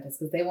changing my dentist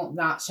because they won't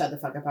not shut the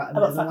fuck up about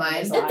About Invisalign. fucking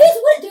And Invisalign. this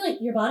what they're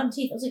like, your bottom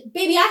teeth. I was like,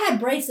 baby, I had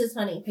braces,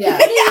 honey. Yeah. And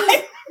they're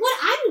like, what?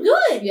 I'm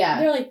good. Yeah.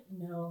 They're like,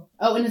 no,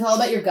 Oh, and it's all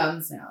about your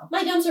gums now.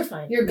 my gums are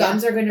fine. Your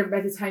gums are going to,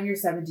 by the time you're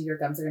 70, your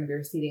gums are going to be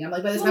receding. I'm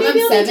like, by the Well, time maybe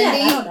I'm I'll be 70,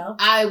 dead. I don't know.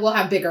 I will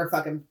have bigger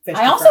fucking fish.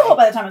 I to also fry. hope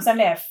by the time I'm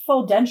 70 I have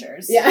full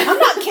dentures. Yeah. I'm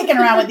not kicking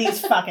around with these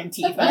fucking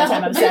teeth by the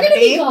time I'm They're gonna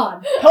be 70.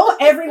 gone. Pull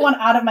everyone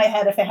out of my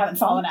head if they haven't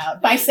fallen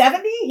out. By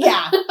 70?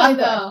 Yeah, I'm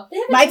good. No. They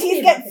haven't My told me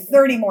teeth get anything.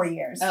 30 more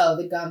years. Oh,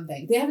 the gum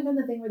thing. They haven't done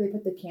the thing where they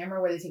put the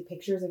camera where they take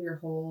pictures of your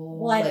whole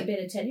Well, I haven't like,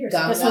 been in 10 years.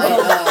 gum. This line.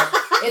 was-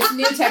 Oh, it's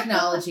new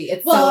technology.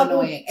 It's Well, so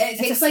annoying. And it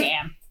It's takes a like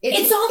scam.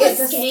 It's all the a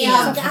scam.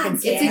 scam. God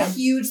It's a damn.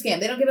 huge scam.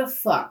 They don't give a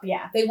fuck.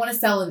 Yeah. They want to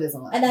sell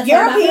Invisalign. And that's why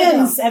I'm not gonna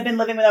Europeans go. have been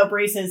living without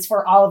braces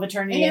for all of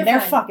eternity, And and they're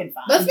they're fine. fucking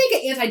fine. Let's make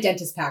an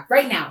anti-dentist pact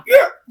right now.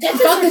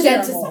 Dentists Fuck are the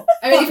dentist. terrible.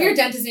 I mean, Fuck if you're a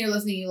them. dentist and you're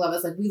listening, you love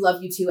us. Like, we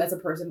love you too as a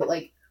person, but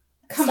like,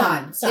 come Stop.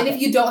 on. Stop and it.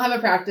 if you don't have a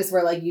practice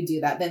where like you do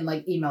that, then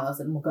like email us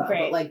and we'll go. Great.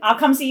 But like, I'll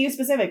come see you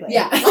specifically.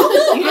 yeah.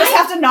 You just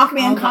have to knock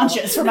me I'll go.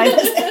 unconscious for my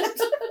visit.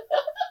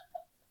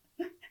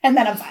 And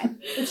then I'm fine.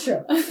 It's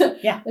true.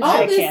 Yeah. All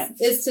I this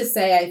can't. is to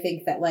say, I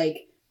think that like,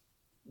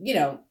 you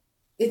know,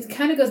 it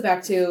kind of goes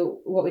back to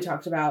what we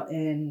talked about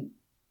in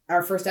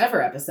our first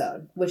ever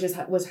episode, which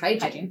was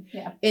hygiene.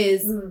 Yeah.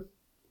 Is Mm.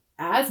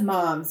 as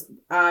moms,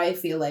 I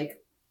feel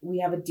like we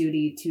have a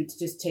duty to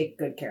just take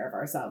good care of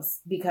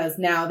ourselves because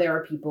now there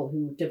are people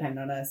who depend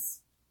on us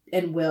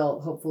and will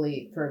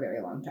hopefully for a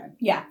very long time.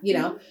 Yeah. You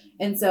know?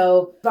 And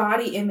so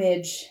body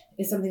image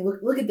is something,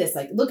 look at this,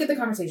 like, look at the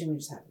conversation we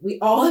just had. We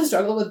all have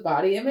struggled with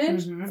body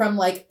image Mhm. from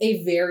like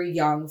a very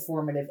young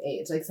formative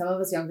age, like some of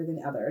us younger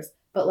than others,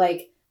 but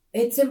like,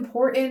 it's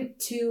important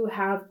to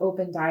have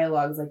open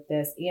dialogues like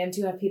this and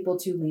to have people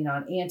to lean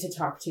on and to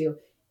talk to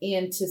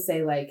and to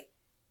say like,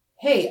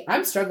 hey,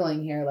 I'm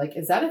struggling here. Like,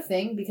 is that a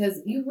thing? Because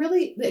you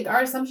really, like,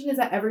 our assumption is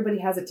that everybody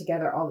has it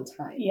together all the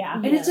time. Yeah.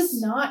 And it's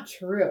just not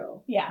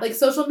true. Yeah. Like,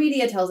 social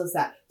media tells us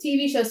that.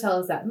 TV shows tell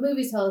us that.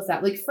 Movies tell us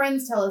that. Like,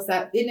 friends tell us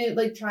that. In it,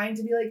 like, trying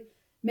to be, like,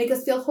 make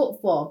us feel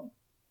hopeful.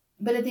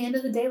 But at the end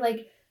of the day,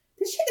 like,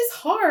 this shit is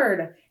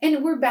hard.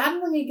 And we're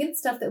battling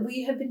against stuff that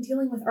we have been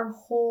dealing with our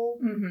whole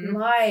Mhm.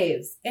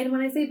 lives. And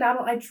when I say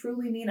battle, I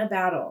truly mean a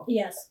battle.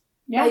 Yes.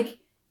 Yeah. Like,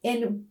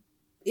 and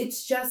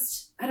it's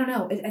just, I don't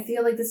know. I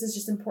feel like this is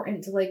just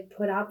important to like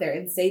put out there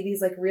and say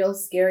these like real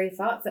scary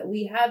thoughts that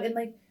we have. And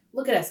like,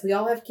 look at us. We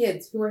all have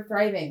kids who are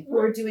thriving, who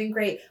are doing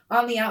great.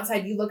 On the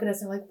outside, you look at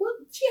us and like, well,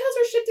 she has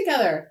her shit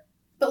together.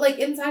 But like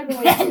inside, we're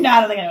like, No, I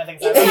don't think anyone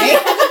thinks Inside, that. I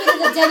haven't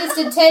been to the dentist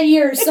in 10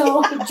 years,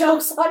 so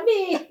joke's on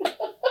me.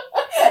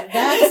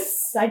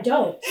 I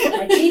don't.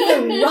 My teeth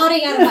are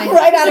rotting out of my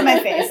Right out of my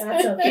face.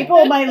 That's okay.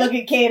 People might look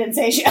at Kate and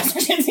say she has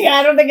urgency.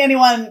 I don't think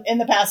anyone in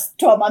the past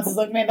 12 months has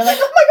looked at me and been like,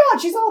 oh my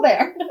God, she's all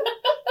there.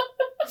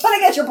 But I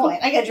get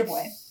your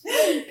point.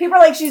 People are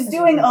like, she's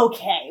doing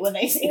okay when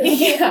they see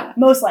me. Yeah.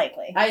 Most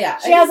likely. yeah.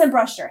 She hasn't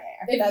brushed her hair.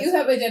 If That's- you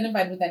have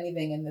identified with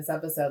anything in this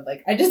episode,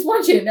 like, I just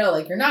want you to know,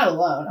 like, you're not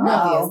alone, No.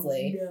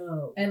 obviously.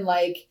 No. And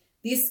like,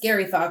 these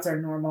scary thoughts are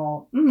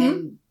normal. Mhm.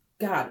 And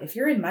God, if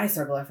you're in my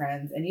circle of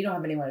friends and you don't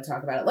have anyone to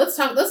talk about it, let's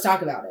talk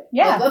about it.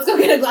 Yeah. Like, let's go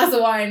get a glass of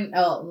wine.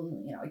 Oh,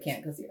 you know, I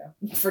can't because, you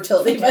know,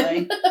 fertility.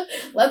 Fertility. But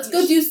let's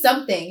go do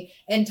something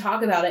and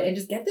talk about it and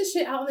just get this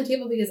shit out on the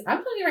table because I'm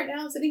telling you right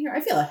now, sitting here,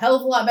 I feel a hell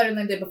of a lot better than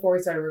I did before we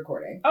started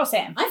recording. Oh,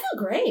 Sam. I feel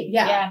great.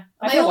 Yeah.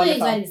 I My feel only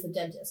wonderful. anxiety is the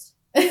dentist.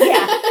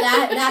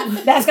 Yeah.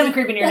 That's going to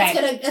creep in your night.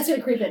 That's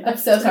gonna creep in. I'm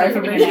so sorry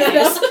for Very bringing that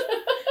nice. up.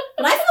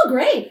 But I feel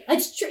great.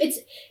 It's true. And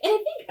I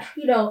think,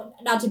 you know,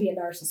 not to be a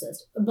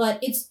narcissist, but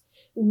it's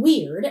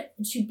weird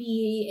to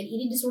be an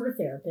eating disorder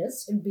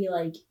therapist and be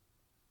like,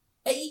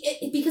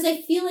 because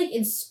I feel like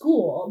in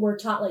school we're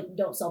taught like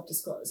don't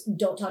self-disclose,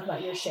 don't talk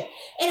about your shit,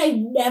 and I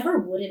never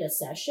would in a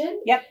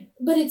session. Yep.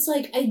 But it's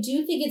like I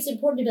do think it's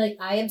important to be like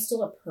I am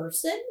still a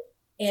person,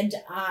 and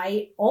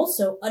I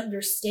also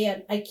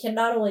understand. I can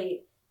not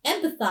only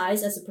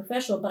empathize as a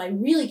professional, but I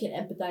really can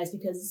empathize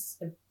because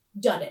I've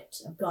done it.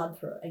 I've gone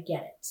through it. I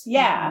get it.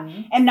 Yeah.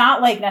 Mhm. And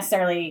not like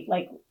necessarily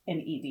like an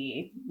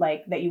ED,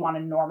 like that you want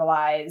to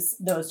normalize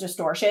those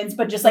distortions,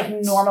 but just like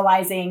Right.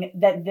 normalizing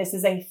that this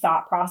is a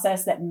thought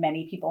process that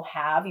many people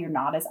have. You're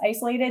not as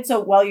isolated. So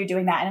while you're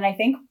doing that, and I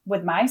think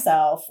with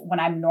myself, when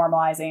I'm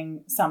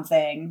normalizing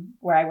something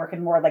where I work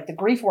in more like the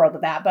grief world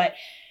of that, but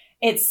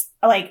it's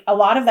like a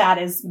lot of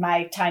that is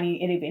my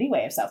tiny itty bitty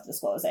way of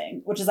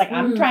self-disclosing, which is like,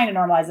 I'm Mm. trying to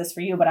normalize this for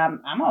you, but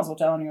I'm also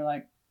telling you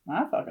like,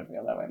 I fucking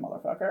feel that way,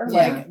 motherfucker.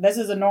 Yeah. Like, this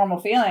is a normal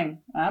feeling.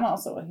 I'm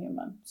also a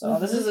human. So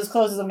this is as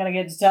close as I'm going to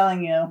get to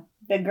telling you.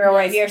 Big girl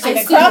right here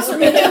sitting across from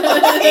me.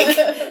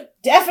 Like,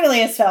 definitely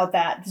has felt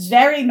that. It's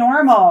very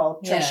normal,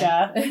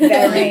 Trisha.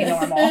 Yeah. Very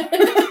normal.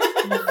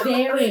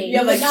 Very. You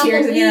have like would not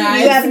tears in your believe-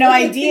 eyes. You have no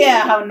idea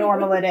how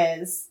normal it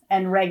is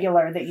and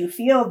regular that you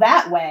feel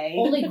that way.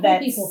 Only cool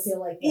That's- people feel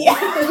like that. Yeah.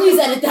 Please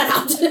edit that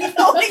out.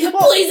 Only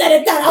cool- Please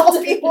edit that out.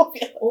 All people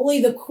feel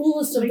Only the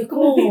coolest of Only the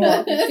cool cool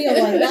people. feel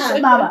like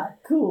that. Mama,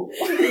 cool.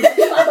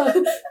 Mama,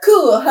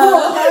 Cool,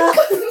 huh?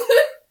 cool,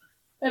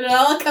 And it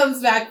all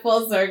comes back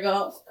full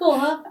circle. cool,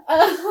 huh?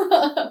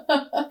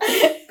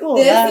 Cool.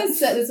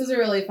 This was a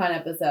really fun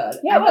episode.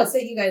 Yeah, I it hope was.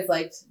 that you guys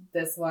liked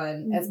this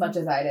one as much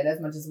as I did, as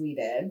much as we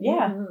did.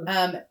 Yeah.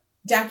 Mhm.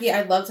 Jackie,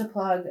 I'd love to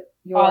plug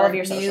your All of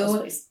your new socials,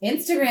 please.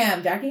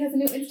 Instagram. Jackie has a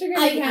new Instagram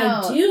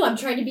account. I do. I'm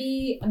trying to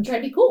be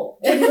cool.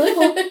 Trying to be really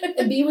cool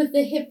and be with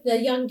the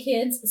young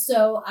kids.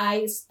 So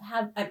I'm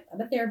a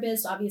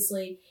therapist,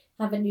 obviously,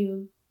 have a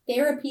new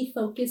therapy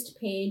focused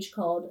page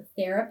called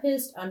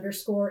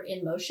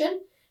therapist_in_motion.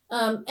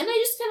 And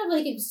I just kind of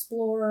like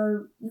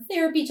explore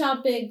therapy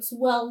topics,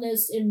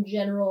 wellness in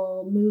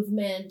general,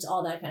 movement,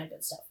 all that kind of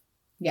good stuff.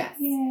 Yes.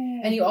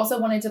 Yay. And you also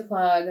wanted to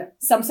plug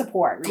some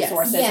support Yes.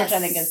 resources, Yes. which I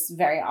think is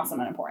very awesome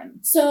and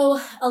important. So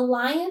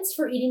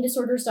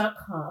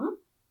allianceforeatingdisorders.com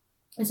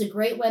is a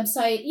great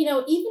website. You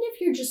know, even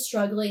if you're just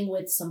struggling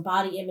with some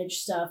body image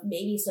stuff,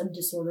 maybe some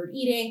disordered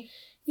eating,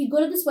 if you go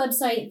to this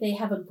website, they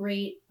have a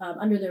great,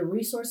 under their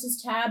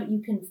resources tab,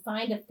 you can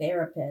find a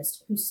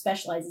therapist who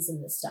specializes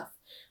in this stuff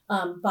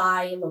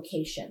by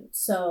location.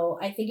 So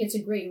I think it's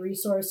a great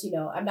resource. You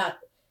know, I'm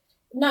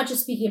not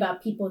just speaking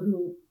about people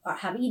who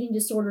have eating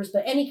disorders,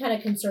 but any kind of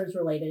concerns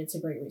related. It's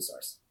a great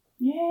resource.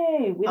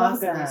 Yay. We love a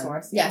good Awesome.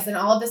 resource. Yes, and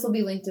all of this will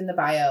be linked in the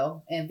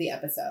bio of the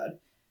episode.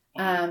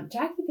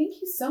 Jackie, thank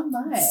you so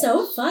much.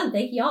 So fun.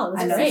 Thank y'all. It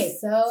I was know. great.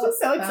 So This is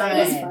so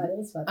exciting. It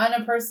was fun. On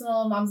a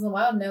personal Moms in the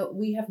Wild note,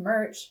 we have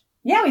merch.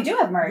 Yeah, we do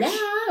have merch.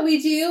 Yeah, we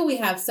do. We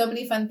have so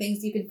many fun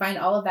things. You can find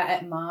all of that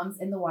at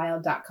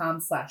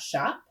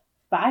momsinthewild.com/shop.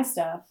 Buy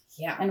stuff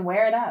Yeah. and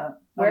wear it out. Oh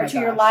Wear my it to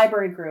your gosh.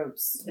 library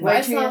groups. If Wear I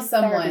it to saw your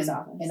someone therapist's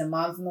office. in a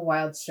Moms in the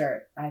Wild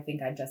shirt, I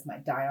think I just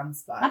might die on the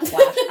spot.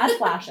 I'd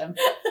flash them.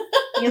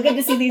 You'll get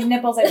to see these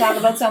nipples I talk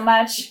about so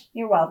much.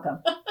 You're welcome.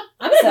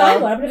 I'm gonna So- buy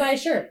one. I'm gonna buy a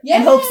shirt.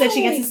 In hopes that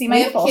she gets to see my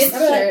We have nipples. kids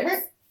I'm like,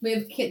 shirts. We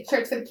have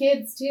shirts for the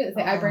kids too. That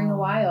say, I bring the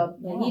wild.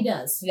 Yeah, he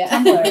does. Yeah.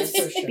 Tumblers,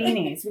 For sure.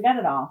 beanies. We got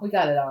it all. We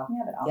got it all. We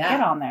have it all. Yeah.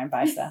 Get on there and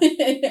buy stuff.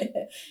 If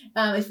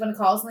you want to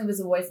call us and leave us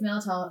a voicemail,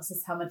 tell us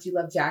how much you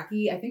love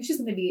Jackie. I think she's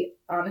going to be,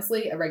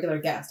 honestly, a regular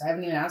guest. I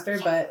haven't even asked her,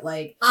 but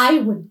like, I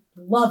would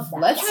love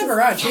that. let's have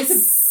her on.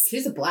 Yes.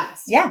 She's a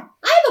blast. Yeah.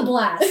 I have a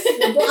blast.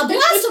 A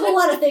blast of a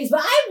lot of things, but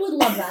I would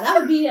love that. That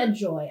would be a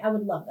joy. I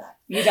would love that.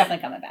 You're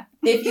definitely coming back.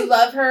 If you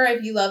love her,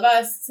 if you love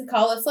us,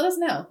 call us. Let us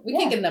know. We Yeah.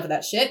 can't get enough of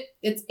that shit.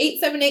 It's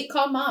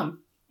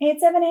 878-CALL-MOM.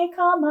 878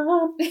 call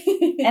mom.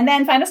 And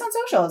then find us on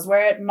socials. We're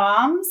at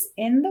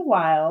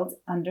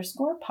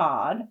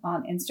momsinthewild_pod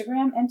on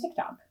Instagram and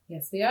TikTok.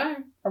 Yes, we are.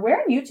 Or we're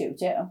on YouTube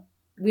too.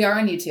 We are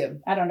on YouTube.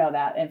 I don't know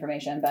that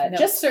information, but No,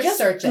 just search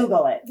it.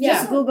 Google it. Yeah.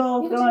 Just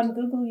Google, Yeah, go on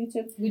Google,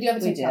 YouTube. We do have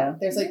a We TikTok. do.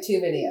 There's like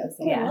 2 videos.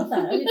 Yeah. I love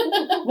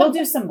that. We'll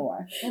do some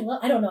more.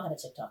 I don't know how to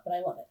TikTok, but I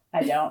love it.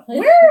 I don't.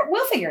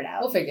 We'll figure it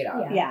out. We'll figure it out.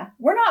 Yeah. Yeah.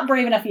 We're not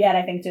brave enough yet,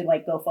 I think, to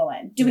like go full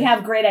in. Do we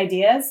have great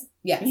ideas?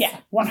 Yes. Yeah,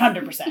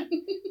 100%.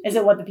 Is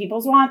it what the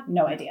peoples want?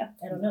 No idea.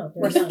 I don't know.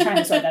 We're still trying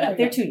to sort that out.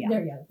 They're too young.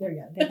 They're young. They're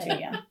young. They're too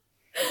young.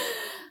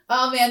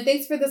 Oh man,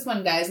 thanks for this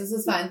one, guys. This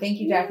was fun. Thank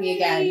you, Jackie, Yay,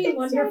 again.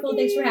 Wonderful.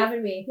 Thanks for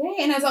having me.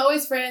 Yay. And as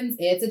always, friends,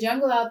 it's a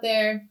jungle out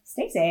there.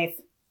 Stay safe.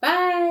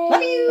 Bye.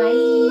 Love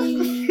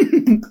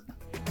you. Bye.